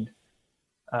would need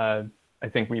I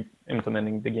think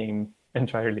re-implementing the game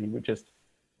entirely would just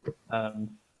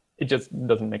it just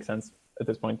doesn't make sense at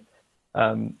this point.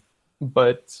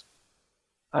 But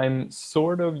I'm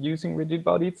sort of using rigid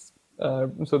bodies,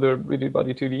 so the rigid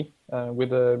body 2D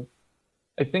with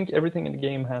I think everything in the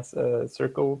game has a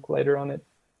circle collider on it,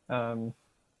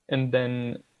 and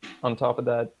then on top of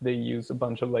that they use a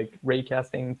bunch of like ray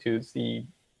casting to see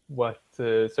what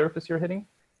surface you're hitting,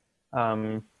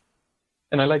 and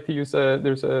I like to use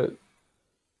there's a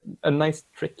nice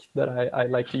trick that I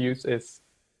like to use is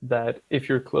that if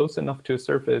you're close enough to a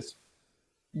surface,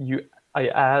 I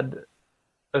add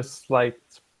a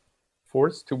slight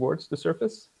force towards the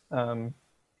surface,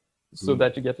 so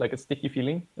that you get like a sticky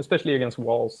feeling, especially against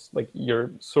walls. Like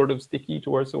you're sort of sticky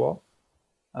towards the wall.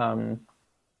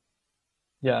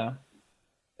 Yeah,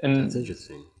 and that's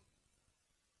interesting.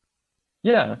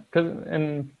 Yeah,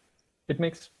 and it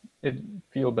makes it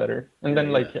feel better. And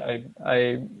then like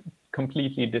I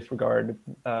completely disregard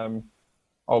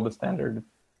all the standard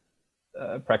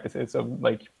practices of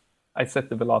like I set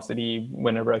the velocity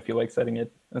whenever I feel like setting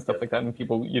it and stuff like that. And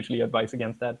people usually advise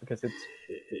against that because it's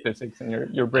physics and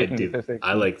you're breaking the physics.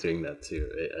 I like doing that too.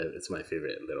 It's my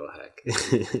favorite little hack.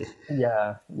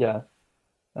 Yeah.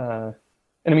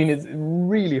 And I mean, it's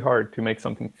really hard to make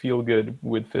something feel good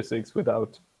with physics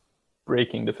without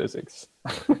breaking the physics.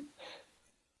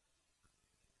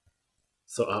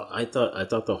 So I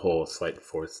thought the whole slight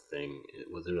force thing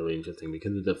was really interesting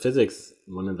because the physics,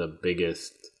 one of the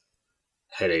biggest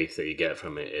headaches that you get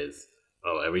from it is,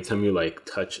 every time you like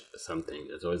touch something,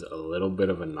 there's always a little bit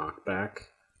of a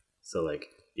knockback. So like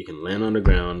you can land on the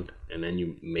ground and then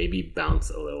you maybe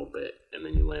bounce a little bit and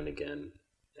then you land again,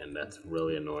 and that's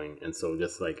really annoying. And so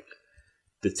just like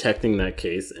detecting that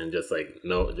case and just like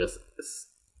just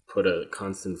put a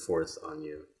constant force on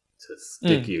you to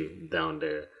stick you down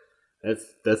there.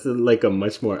 That's like a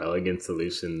much more elegant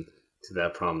solution to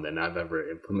that problem than I've ever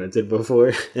implemented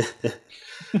before.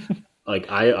 Like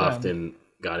I often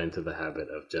got into the habit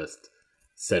of just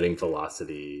setting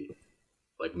velocity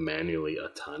like manually a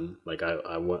ton. Like I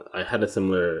had a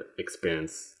similar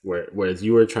experience whereas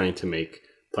you were trying to make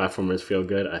platformers feel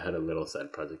good, I had a little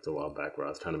side project a while back where I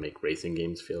was trying to make racing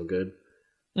games feel good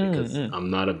because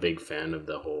I'm not a big fan of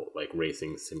the whole like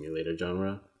racing simulator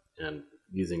genre, and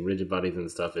using rigid bodies and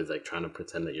stuff is like trying to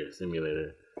pretend that you're a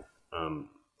simulator. And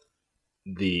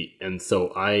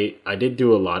so I did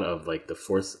do a lot of like the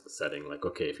force setting, like,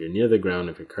 okay, if you're near the ground,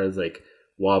 if your car's like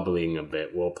wobbling a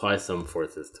bit, we'll apply some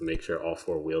forces to make sure all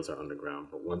four wheels are on the ground.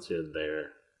 But once you're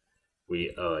there,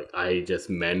 I just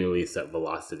manually set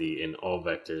velocity in all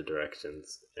vector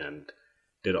directions and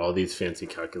did all these fancy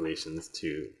calculations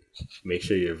to make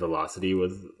sure your velocity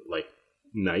was like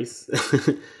nice.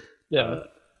 Yeah.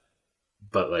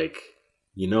 But like,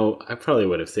 I probably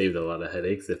would have saved a lot of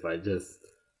headaches if I just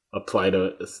applied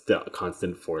a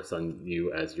constant force on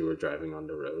you as you were driving on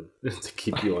the road to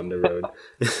keep you on the road.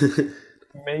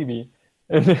 Maybe.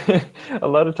 And a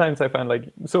lot of times I find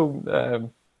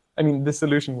I mean, this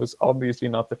solution was obviously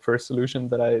not the first solution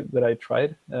that I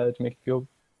tried to make it feel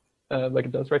like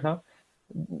it does right now.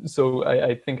 So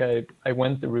I think I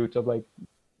went the route of like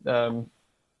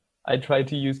I tried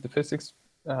to use the physics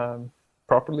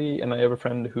properly, and I have a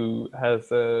friend who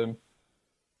has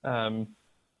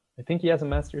I think he has a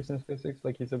master's in physics.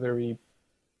 Like he's a very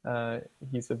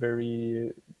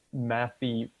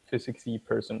mathy, physicsy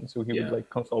person. So he would like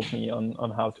consult me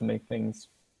on how to make things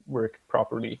work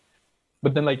properly.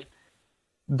 But then like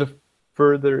the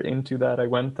further into that I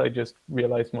went, I just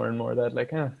realized more and more that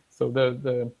like, so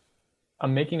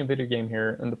I'm making a video game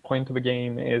here, and the point of a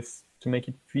game is to make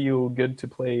it feel good to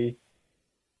play.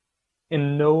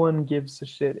 And no one gives a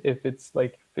shit if it's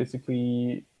like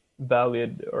physically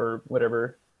valid or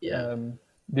whatever. Yeah.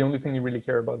 The only thing you really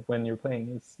care about when you're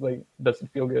playing is like, does it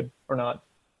feel good or not?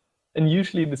 And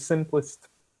usually the simplest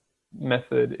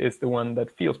method is the one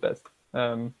that feels best.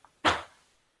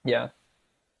 Yeah.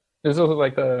 There's also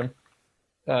like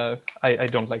I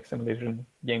don't like simulation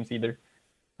games either.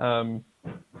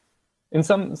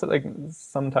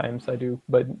 Sometimes I do,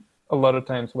 but a lot of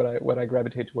times what I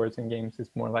gravitate towards in games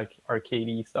is more like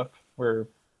arcadey stuff where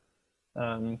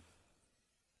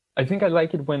I think I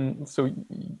like it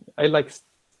I like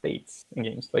states in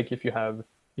games. Like if you have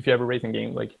a racing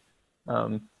game, like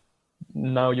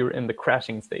now you're in the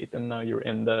crashing state, and now you're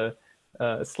in the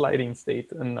sliding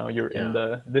state, and now you're in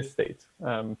this state.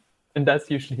 And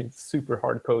that's usually super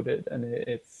hard coded, and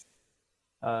it's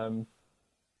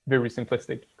very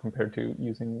simplistic compared to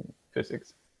using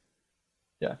physics.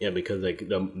 Yeah, because like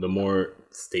the more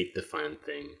state defined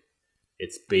thing,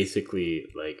 it's basically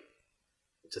like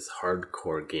just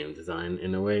hardcore game design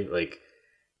in a way. Like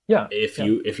if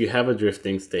you have a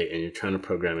drifting state and you're trying to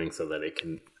programming so that it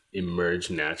can emerge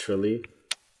naturally,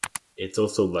 it's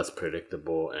also less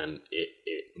predictable, and it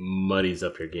muddies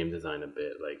up your game design a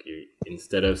bit. Like you,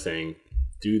 instead of saying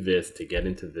do this to get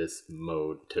into this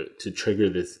mode to trigger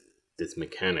this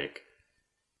mechanic,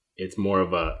 it's more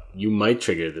of a you might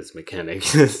trigger this mechanic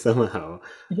somehow.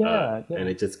 And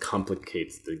it just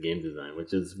complicates the game design,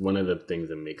 which is one of the things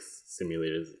that makes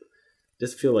simulators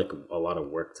just feel like a lot of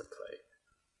work to play.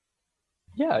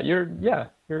 Yeah,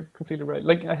 you're completely right.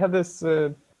 Like I have this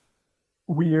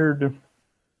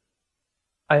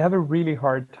I have a really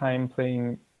hard time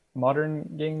playing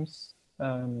modern games.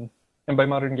 And by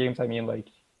modern games, I mean like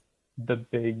the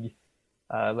big,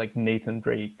 like Nathan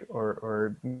Drake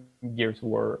or Gears of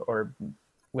War or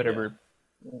whatever.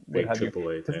 Big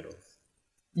AAA titles.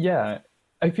 Yeah,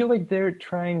 I feel like they're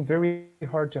trying very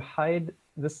hard to hide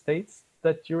the states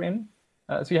that you're in.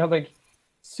 So you have like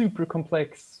super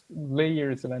complex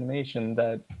layers of animation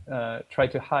that try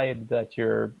to hide that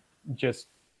you're just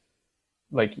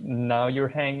like now you're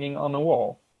hanging on a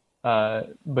wall,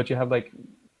 but you have like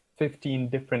 15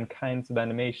 different kinds of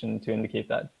animation to indicate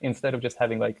that, instead of just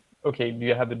having like, okay, do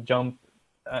you have the jump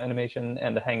animation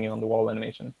and the hanging on the wall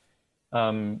animation?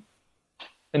 And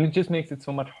it just makes it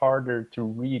so much harder to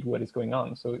read what is going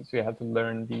on. So you have to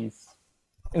learn these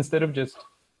instead of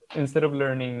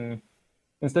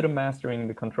mastering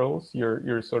the controls. You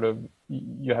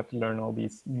have to learn all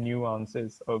these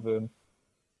nuances of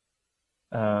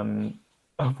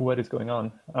what is going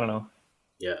on. I don't know.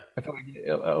 Yeah. I feel like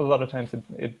a lot of times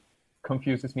it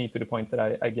confuses me to the point that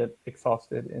I get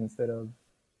exhausted instead of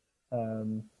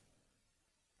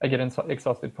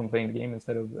exhausted from playing the game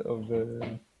instead of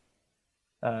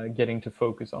getting to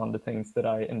focus on the things that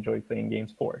I enjoy playing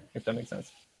games for, if that makes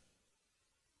sense.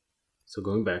 So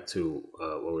going back to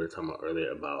what we were talking about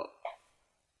earlier about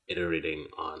iterating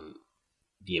on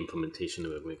the implementation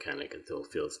of a mechanic until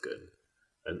it feels good.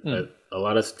 A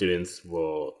lot of students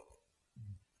will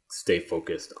stay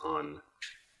focused on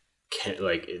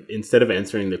instead of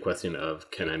answering the question of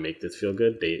can I make this feel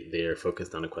good, they are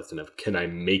focused on a question of can I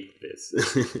make this.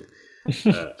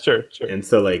 Sure. And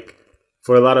so like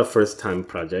for a lot of first time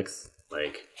projects,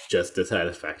 like just the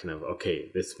satisfaction of okay,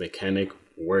 this mechanic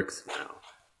works now,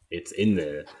 it's in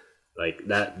there, like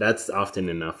that's often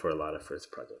enough for a lot of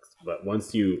first projects. But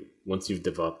once you've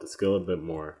developed the skill a bit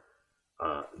more,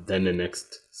 then the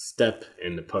next step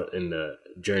in the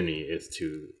journey is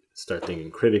to start thinking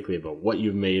critically about what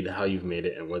you've made, how you've made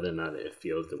it, and whether or not it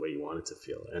feels the way you want it to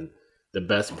feel. And the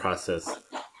best process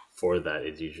for that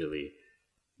is usually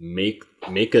it's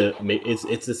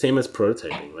the same as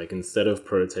prototyping. Like instead of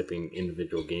prototyping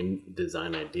individual game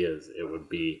design ideas, it would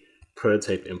be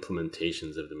prototype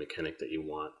implementations of the mechanic that you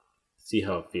want, see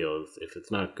how it feels. If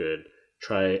it's not good,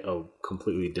 try a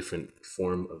completely different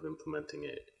form of implementing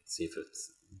it, see if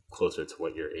it's closer to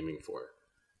what you're aiming for.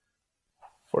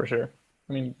 For sure.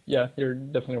 I mean, yeah, you're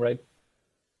definitely right.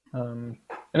 And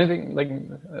I think, like,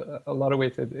 a lot of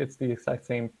ways, it's the exact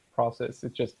same process.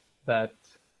 It's just that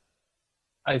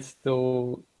I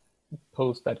still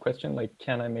pose that question, like,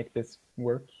 can I make this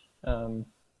work?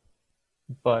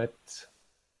 But,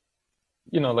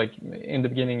 like, in the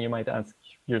beginning, you might ask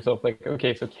yourself, like,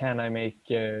 okay, so can I make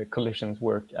collisions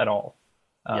work at all?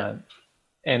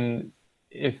 And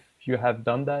if you have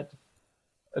done that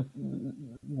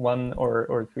one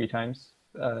or three times,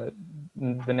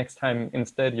 the next time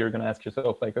instead you're going to ask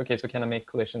yourself, like, okay, so can I make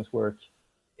collisions work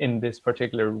in this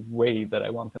particular way that I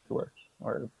want them to work,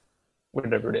 or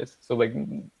whatever it is. So, like,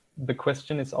 the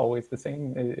question is always the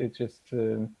same. It just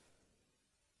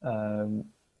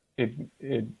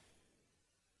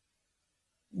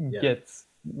gets,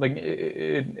 like,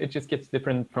 it just gets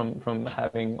different from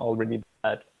having already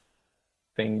that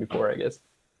thing before, I guess.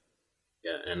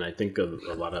 Yeah, and I think a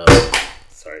lot of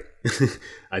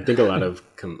I think a lot of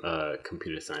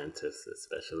computer scientists,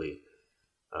 especially,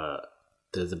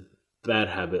 there's a bad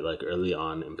habit, like, early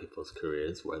on in people's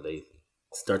careers, where they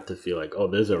start to feel like, oh,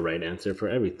 there's a right answer for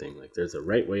everything. Like, there's a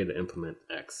right way to implement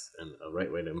X and a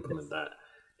right way to implement that.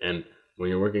 And when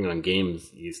you're working on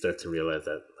games, you start to realize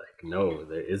that, like, no,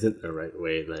 there isn't a right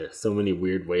way. There's so many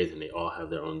weird ways, and they all have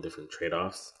their own different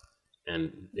trade-offs.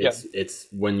 And it's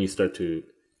when you start to,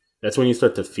 that's when you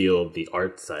start to feel the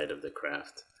art side of the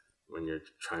craft, when you're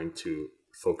trying to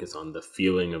focus on the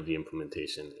feeling of the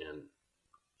implementation and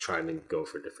trying to go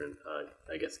for different,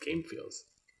 I guess, game feels.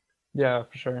 Yeah,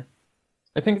 for sure.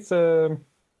 I think it's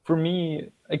for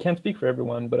me, I can't speak for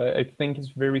everyone, but I think it's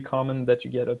very common that you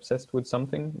get obsessed with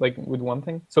something, like with one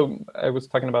thing. So I was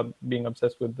talking about being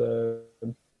obsessed with the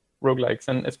roguelikes,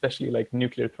 and especially like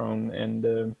Nuclear Throne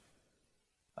and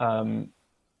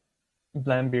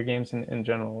Vlambeer games in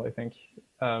general, I think,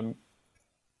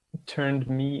 turned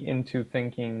me into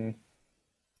thinking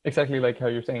exactly like how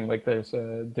you're saying, like there's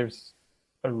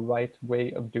a right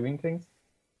way of doing things.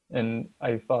 And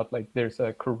I thought, like, there's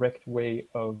a correct way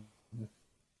of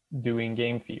doing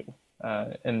game feel.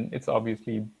 And it's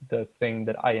obviously the thing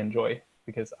that I enjoy,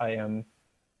 because I am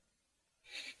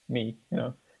me,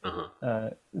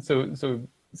 So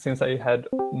since I had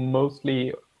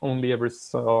mostly only ever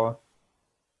saw,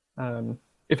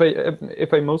 if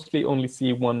I mostly only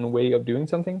see one way of doing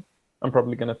something, I'm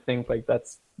probably gonna think like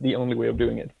that's the only way of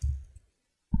doing it.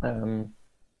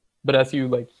 But as you,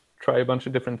 like, try a bunch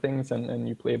of different things and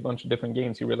you play a bunch of different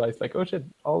games, you realize, like, oh shit,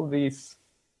 all of these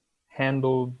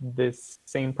handle this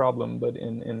same problem but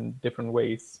in different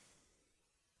ways.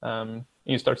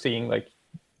 You start seeing, like,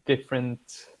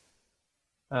 different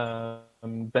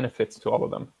benefits to all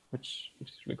of them, which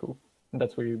is really cool. And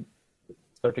that's where you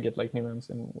start to get, like, nuance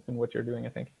in what you're doing, I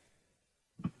think.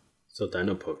 So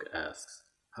Dinopoke asks,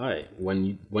 hi,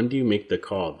 when do you make the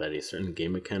call that a certain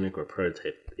game mechanic or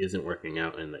prototype isn't working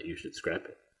out and that you should scrap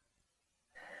it?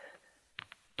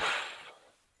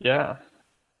 Yeah,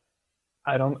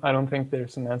 I don't think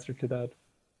there's an answer to that.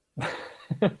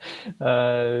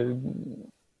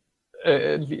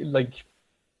 Like,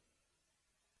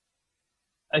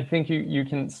 I think you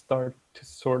can start to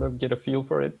sort of get a feel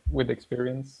for it with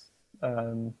experience,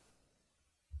 but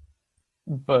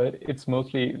it's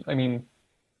mostly, I mean,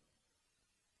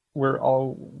 we're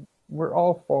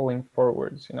all falling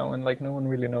forwards, and, like, no one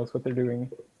really knows what they're doing,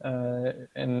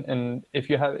 and if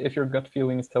your gut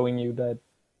feeling is telling you that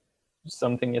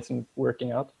something isn't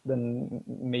working out, then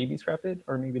maybe scrap it,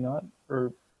 or maybe not,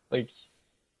 or, like,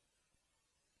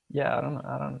 yeah, I don't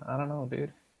know,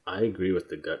 dude. I agree with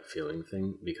the gut feeling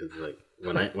thing, because, like,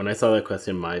 when I saw that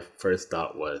question, my first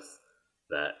thought was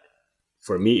that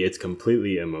for me it's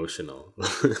completely emotional.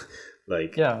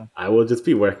 Like, yeah, I will just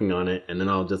be working on it, and then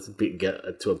I'll just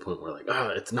get to a point where, like,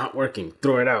 it's not working,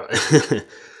 throw it out.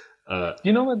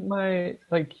 you know what my,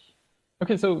 like,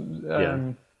 okay, so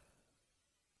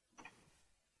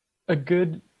a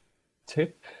good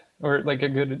tip, or, like, a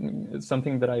good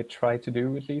something that I try to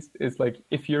do, at least, is, like,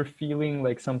 if you're feeling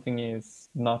like something is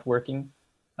not working,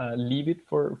 leave it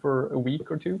for a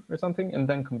week or two or something, and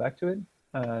then come back to it.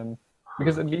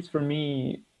 Because at least for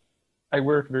me, I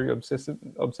work very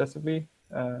obsessively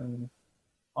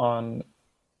on.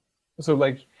 So,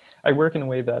 like, I work in a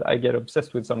way that I get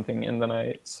obsessed with something, and then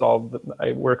I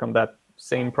work on that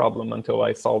same problem until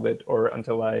I solve it, or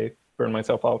until I burn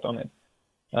myself out on it.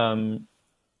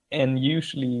 And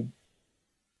usually,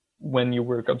 when you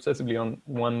work obsessively on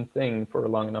one thing for a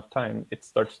long enough time, it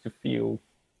starts to feel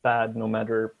bad no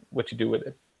matter what you do with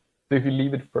it. So if you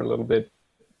leave it for a little bit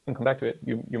and come back to it,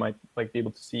 you might like be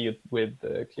able to see it with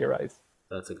clear eyes.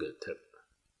 That's a good tip.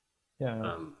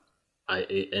 Yeah.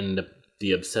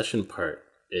 The obsession part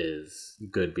is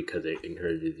good because it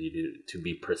encourages you to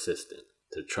be persistent,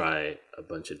 to try a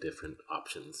bunch of different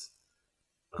options.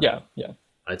 Yeah.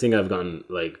 I think I've gotten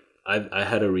like I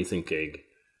had a recent gig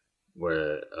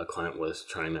where a client was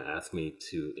trying to ask me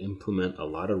to implement a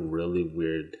lot of really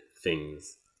weird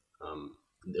things.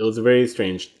 It was a very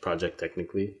strange project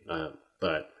technically,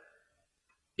 but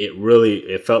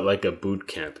it felt like a boot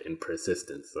camp in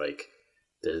persistence. Like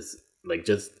there's like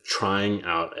just trying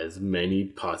out as many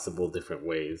possible different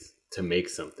ways to make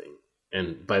something.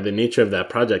 And by the nature of that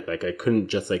project, like I couldn't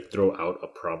just like throw out a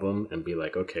problem and be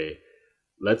like, okay,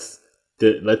 let's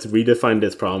redefine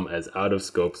this problem as out of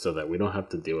scope so that we don't have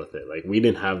to deal with it. Like we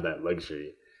didn't have that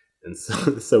luxury. And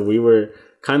so we were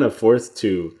kind of forced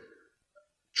to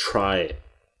try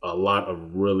a lot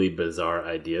of really bizarre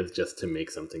ideas just to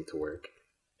make something to work.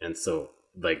 And so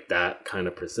like that kind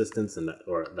of persistence and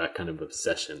that kind of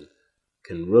obsession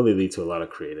can really lead to a lot of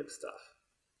creative stuff.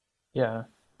 Yeah.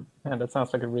 Man, that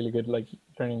sounds like a really good like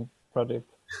learning project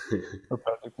or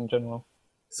project in general.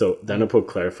 So Danapo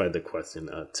clarified the question.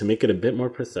 To make it a bit more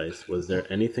precise, was there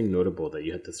anything notable that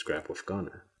you had to scrap with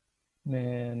Ghana?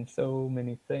 Man, so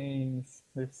many things.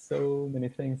 There's so many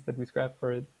things that we scrapped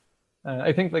for it.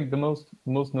 I think like the most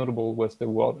notable was the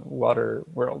water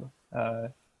world.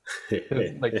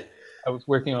 Like I was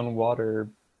working on water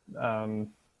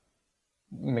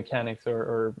mechanics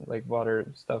or like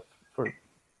water stuff for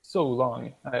so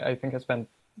long. I think I spent,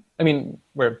 I mean,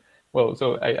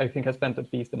 I think I spent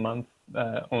at least a month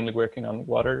only working on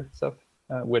water stuff,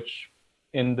 which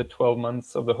in the 12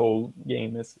 months of the whole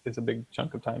game is a big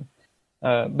chunk of time.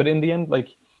 But in the end, like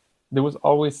there was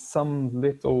always some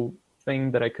little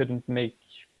thing that I couldn't make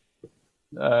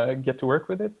get to work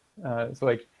with it. So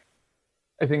like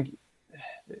I think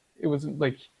it was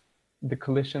like the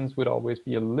collisions would always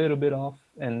be a little bit off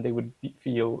and they would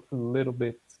feel a little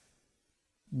bit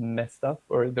messed up,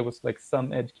 or there was like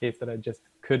some edge case that I just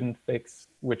couldn't fix,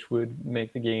 which would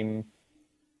make the game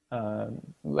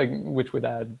which would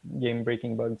add game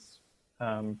breaking bugs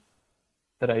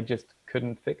that I just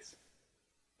couldn't fix.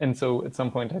 And so at some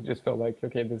point I just felt like,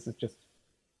 okay, this is just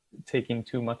taking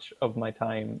too much of my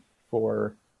time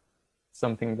for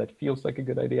something that feels like a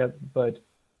good idea, but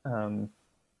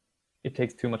it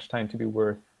takes too much time to be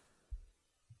worth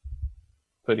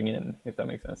putting in, if that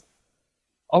makes sense.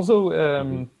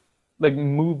 Also, like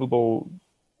movable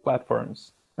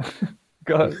platforms.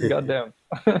 Goddamn.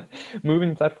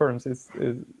 Moving platforms is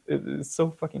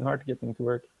so fucking hard to get them to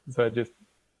work. So I just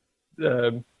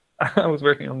I was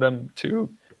working on them too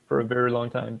for a very long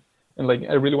time. And like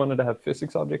I really wanted to have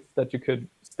physics objects that you could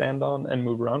stand on and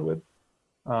move around with.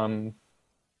 And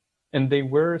they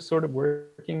were sort of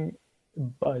working,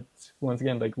 but once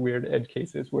again, like weird edge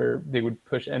cases where they would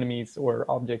push enemies or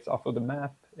objects off of the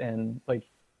map, and like,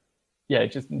 yeah,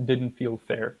 it just didn't feel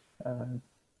fair.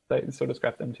 I sort of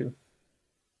scrapped them too.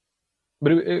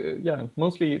 But yeah,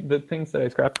 mostly the things that I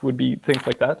scrapped would be things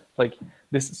like that. Like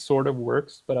this sort of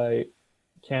works, but I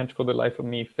can't for the life of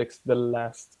me fix the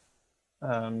last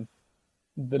like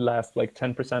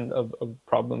 10% of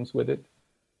problems with it.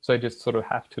 So I just sort of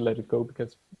have to let it go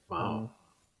because yeah,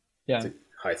 it's a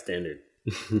high standard.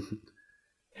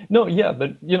 No, yeah,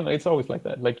 but you know, it's always like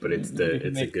that. Like, but it's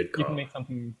a good call. You can make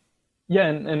something, yeah,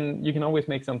 and you can always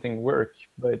make something work,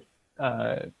 but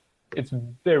it's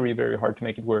very, very hard to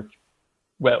make it work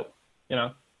well. You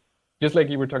know, just like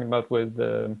you were talking about with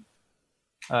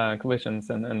collisions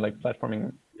and like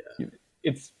platforming. Yeah.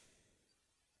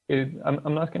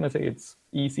 I'm not gonna say it's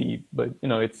easy, but you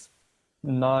know, it's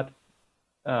not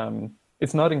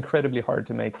incredibly hard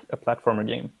to make a platformer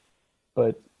game,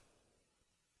 but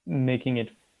making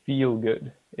it feel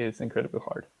good is incredibly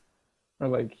hard. Or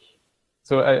like,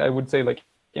 so I would say like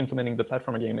implementing the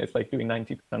platformer game is like doing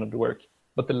 90% of the work,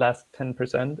 but the last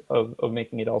 10% of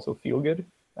making it also feel good,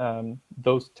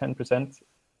 those 10%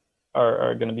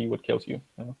 are going to be what kills you.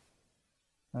 You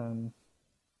know?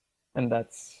 And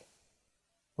that's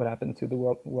what happened to the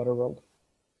water world.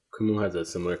 Kumu has a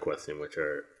similar question, which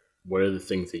are, what are the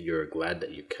things that you're glad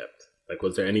that you kept? Like,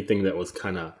 was there anything that was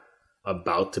kind of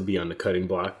about to be on the cutting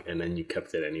block and then you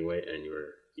kept it anyway and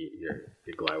you're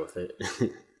glad with it?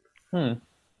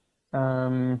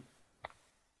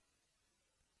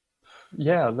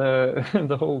 Yeah,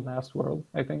 the whole last world,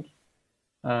 I think.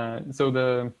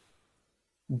 So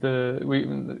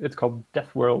it's called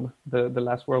Death World, the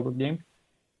last world of the game.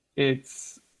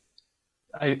 It's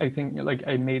I think like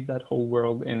I made that whole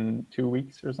world in 2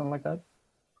 weeks or something like that.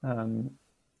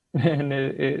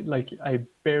 and like I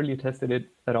barely tested it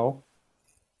at all.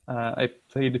 I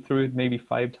played through it maybe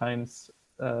 5 times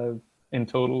in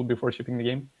total before shipping the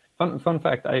game. Fun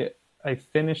fact: I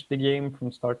finished the game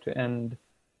from start to end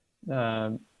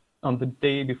on the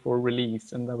day before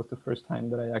release, and that was the first time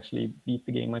that I actually beat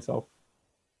the game myself.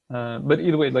 But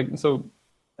either way, like so,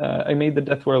 I made the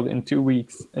Death World in 2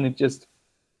 weeks, and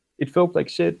it felt like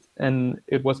shit, and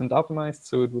it wasn't optimized,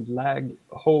 so it would lag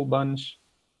a whole bunch.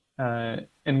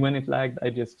 And when it lagged, I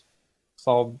just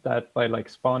solved that by like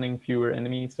spawning fewer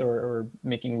enemies or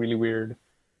making really weird,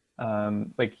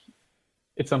 like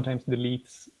it sometimes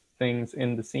deletes things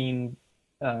in the scene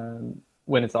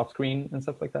when it's off screen and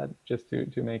stuff like that, just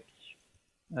to make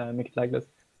it lagless.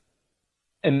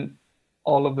 And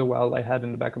all of the while, I had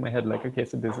in the back of my head like, okay,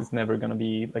 so this is never gonna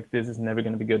be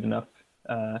good enough.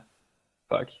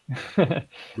 Fuck.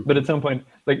 But at some point,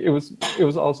 like it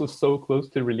was also so close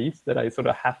to release that I sort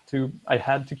of had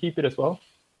to keep it as well.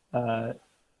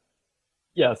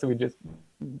 Yeah, so we just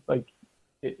like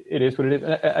it is what it is.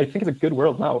 I think it's a good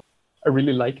world now. I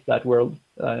really like that world,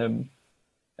 and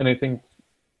I think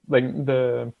like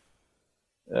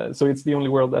so it's the only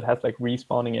world that has like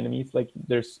respawning enemies. Like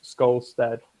there's skulls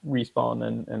that respawn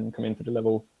and come into the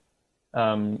level,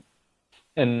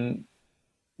 and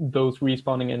those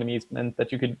respawning enemies meant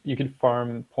that you could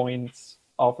farm points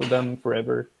off of them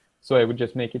forever. So I would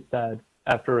just make it that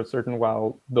after a certain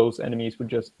while, those enemies would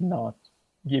just not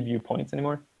give you points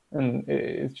anymore, and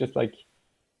it's just like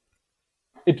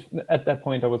it. At that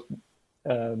point,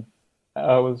 uh,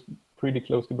 I was pretty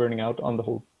close to burning out on the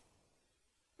whole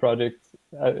project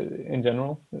in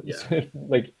general. Yeah.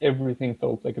 Like everything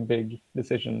felt like a big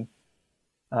decision.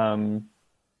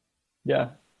 Yeah,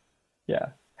 yeah.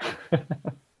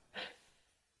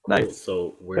 Cool. Nice.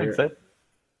 So Thanks, Ed.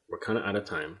 we're kind of out of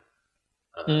time.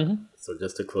 Mm-hmm. So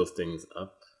just to close things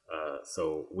up,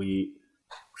 so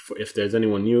if there's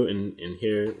anyone new in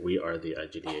here, we are the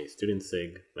IGDA Student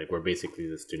SIG. Like we're basically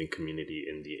the student community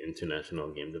in the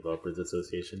International Game Developers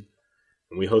Association,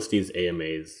 and we host these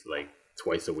AMAs like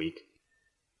twice a week.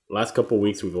 Last couple of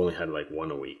weeks we've only had like one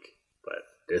a week, but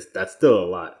that's still a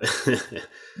lot.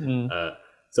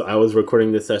 So I was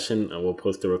recording this session, and we'll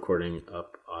post the recording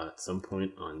up at some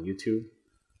point on YouTube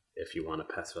if you want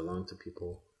to pass it along to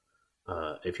people.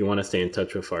 If you want to stay in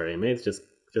touch with our AMAs,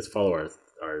 just follow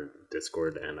our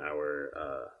Discord and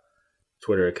our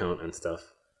Twitter account and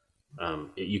stuff.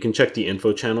 You can check the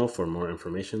info channel for more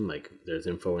information. Like there's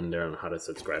info in there on how to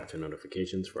subscribe to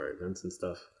notifications for our events and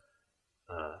stuff.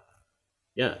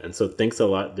 Yeah, and so thanks a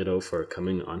lot, Ditto, for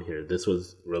coming on here. This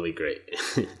was really great.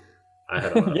 I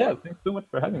had a lot of Yeah, fun. thanks so much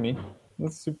for having me.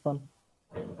 This is super fun.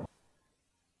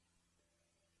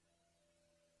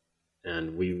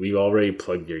 And we already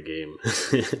plugged your game.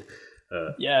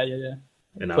 Yeah.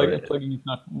 And Plugging is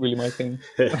not really my thing.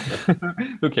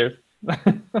 Who cares?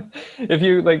 If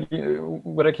you like,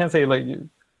 what I can say, like,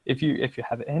 if you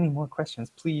have any more questions,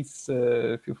 please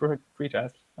feel free to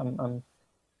ask.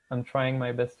 I'm trying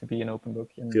my best to be an open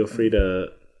book. Feel free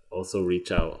to also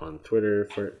reach out on Twitter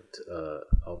for.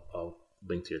 I'll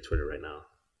link to your Twitter right now.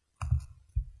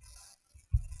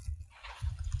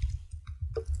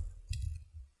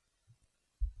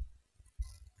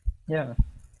 Yeah.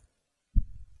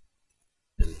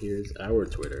 And here's our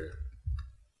Twitter.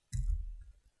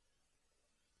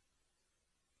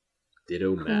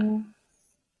 Ditto Matt.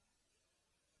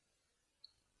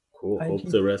 Cool. Hope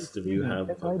the rest of you have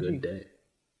a good day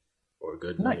or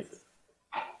good night.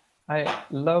 I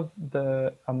love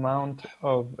the amount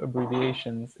of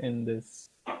abbreviations in this.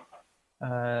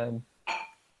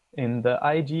 In the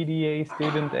IGDA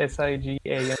student SIGA.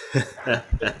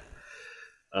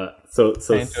 So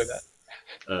I enjoy that.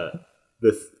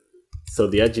 So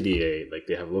the IGDA, like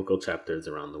they have local chapters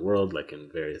around the world, like in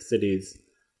various cities.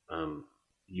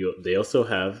 They also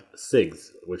have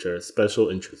SIGs, which are special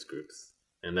interest groups,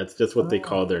 and that's just what they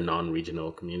call their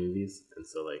non-regional communities. And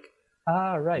so, like,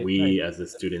 as a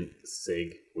student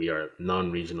SIG, we are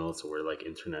non-regional, so we're like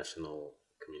international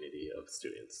community of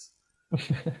students.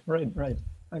 Right.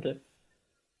 Okay.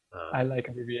 I like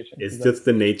abbreviations. It's just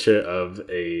the nature of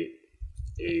a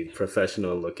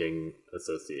professional-looking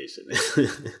association.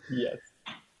 Yes.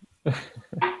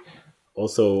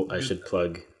 Also, I should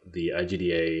plug the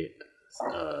IGDA.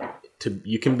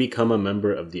 You can become a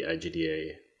member of the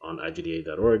IGDA on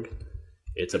igda.org.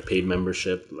 It's a paid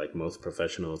membership, like most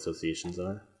professional associations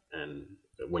are. And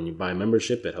when you buy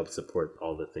membership, it helps support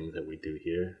all the things that we do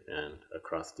here and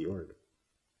across the org.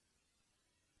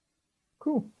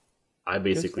 Cool. I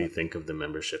basically think of the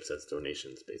memberships as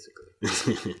donations,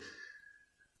 basically.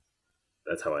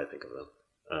 That's how I think of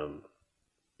them.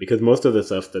 because most of the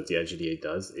stuff that the IGDA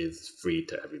does is free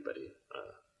to everybody.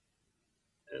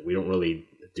 We don't really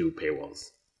do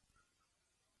paywalls.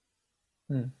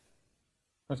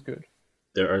 That's good.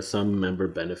 There are some member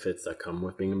benefits that come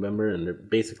with being a member, and they're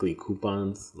basically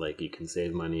coupons. Like you can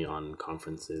save money on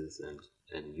conferences and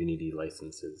Unity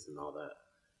licenses and all that.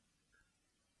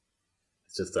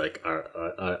 It's just like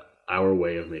our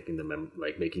way of making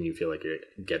making you feel like you're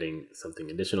getting something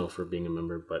additional for being a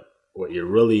member, but what you're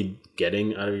really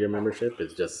getting out of your membership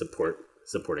is just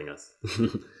supporting us.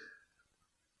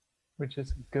 Which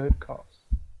is a good cause.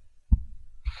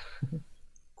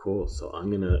 Cool. So I'm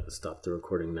going to stop the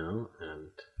recording now,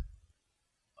 and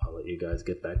I'll let you guys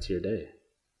get back to your day.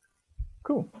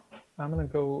 Cool. I'm going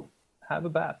to go have a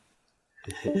bath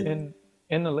in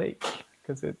the lake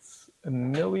because it's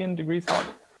 1,000,000 degrees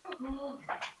hot.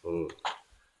 Oh,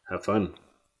 have fun.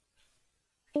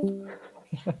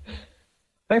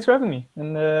 Thanks for having me,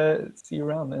 and see you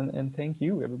around. And thank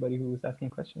you, everybody who was asking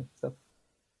questions. So,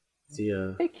 see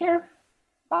ya. Take care.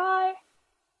 Bye.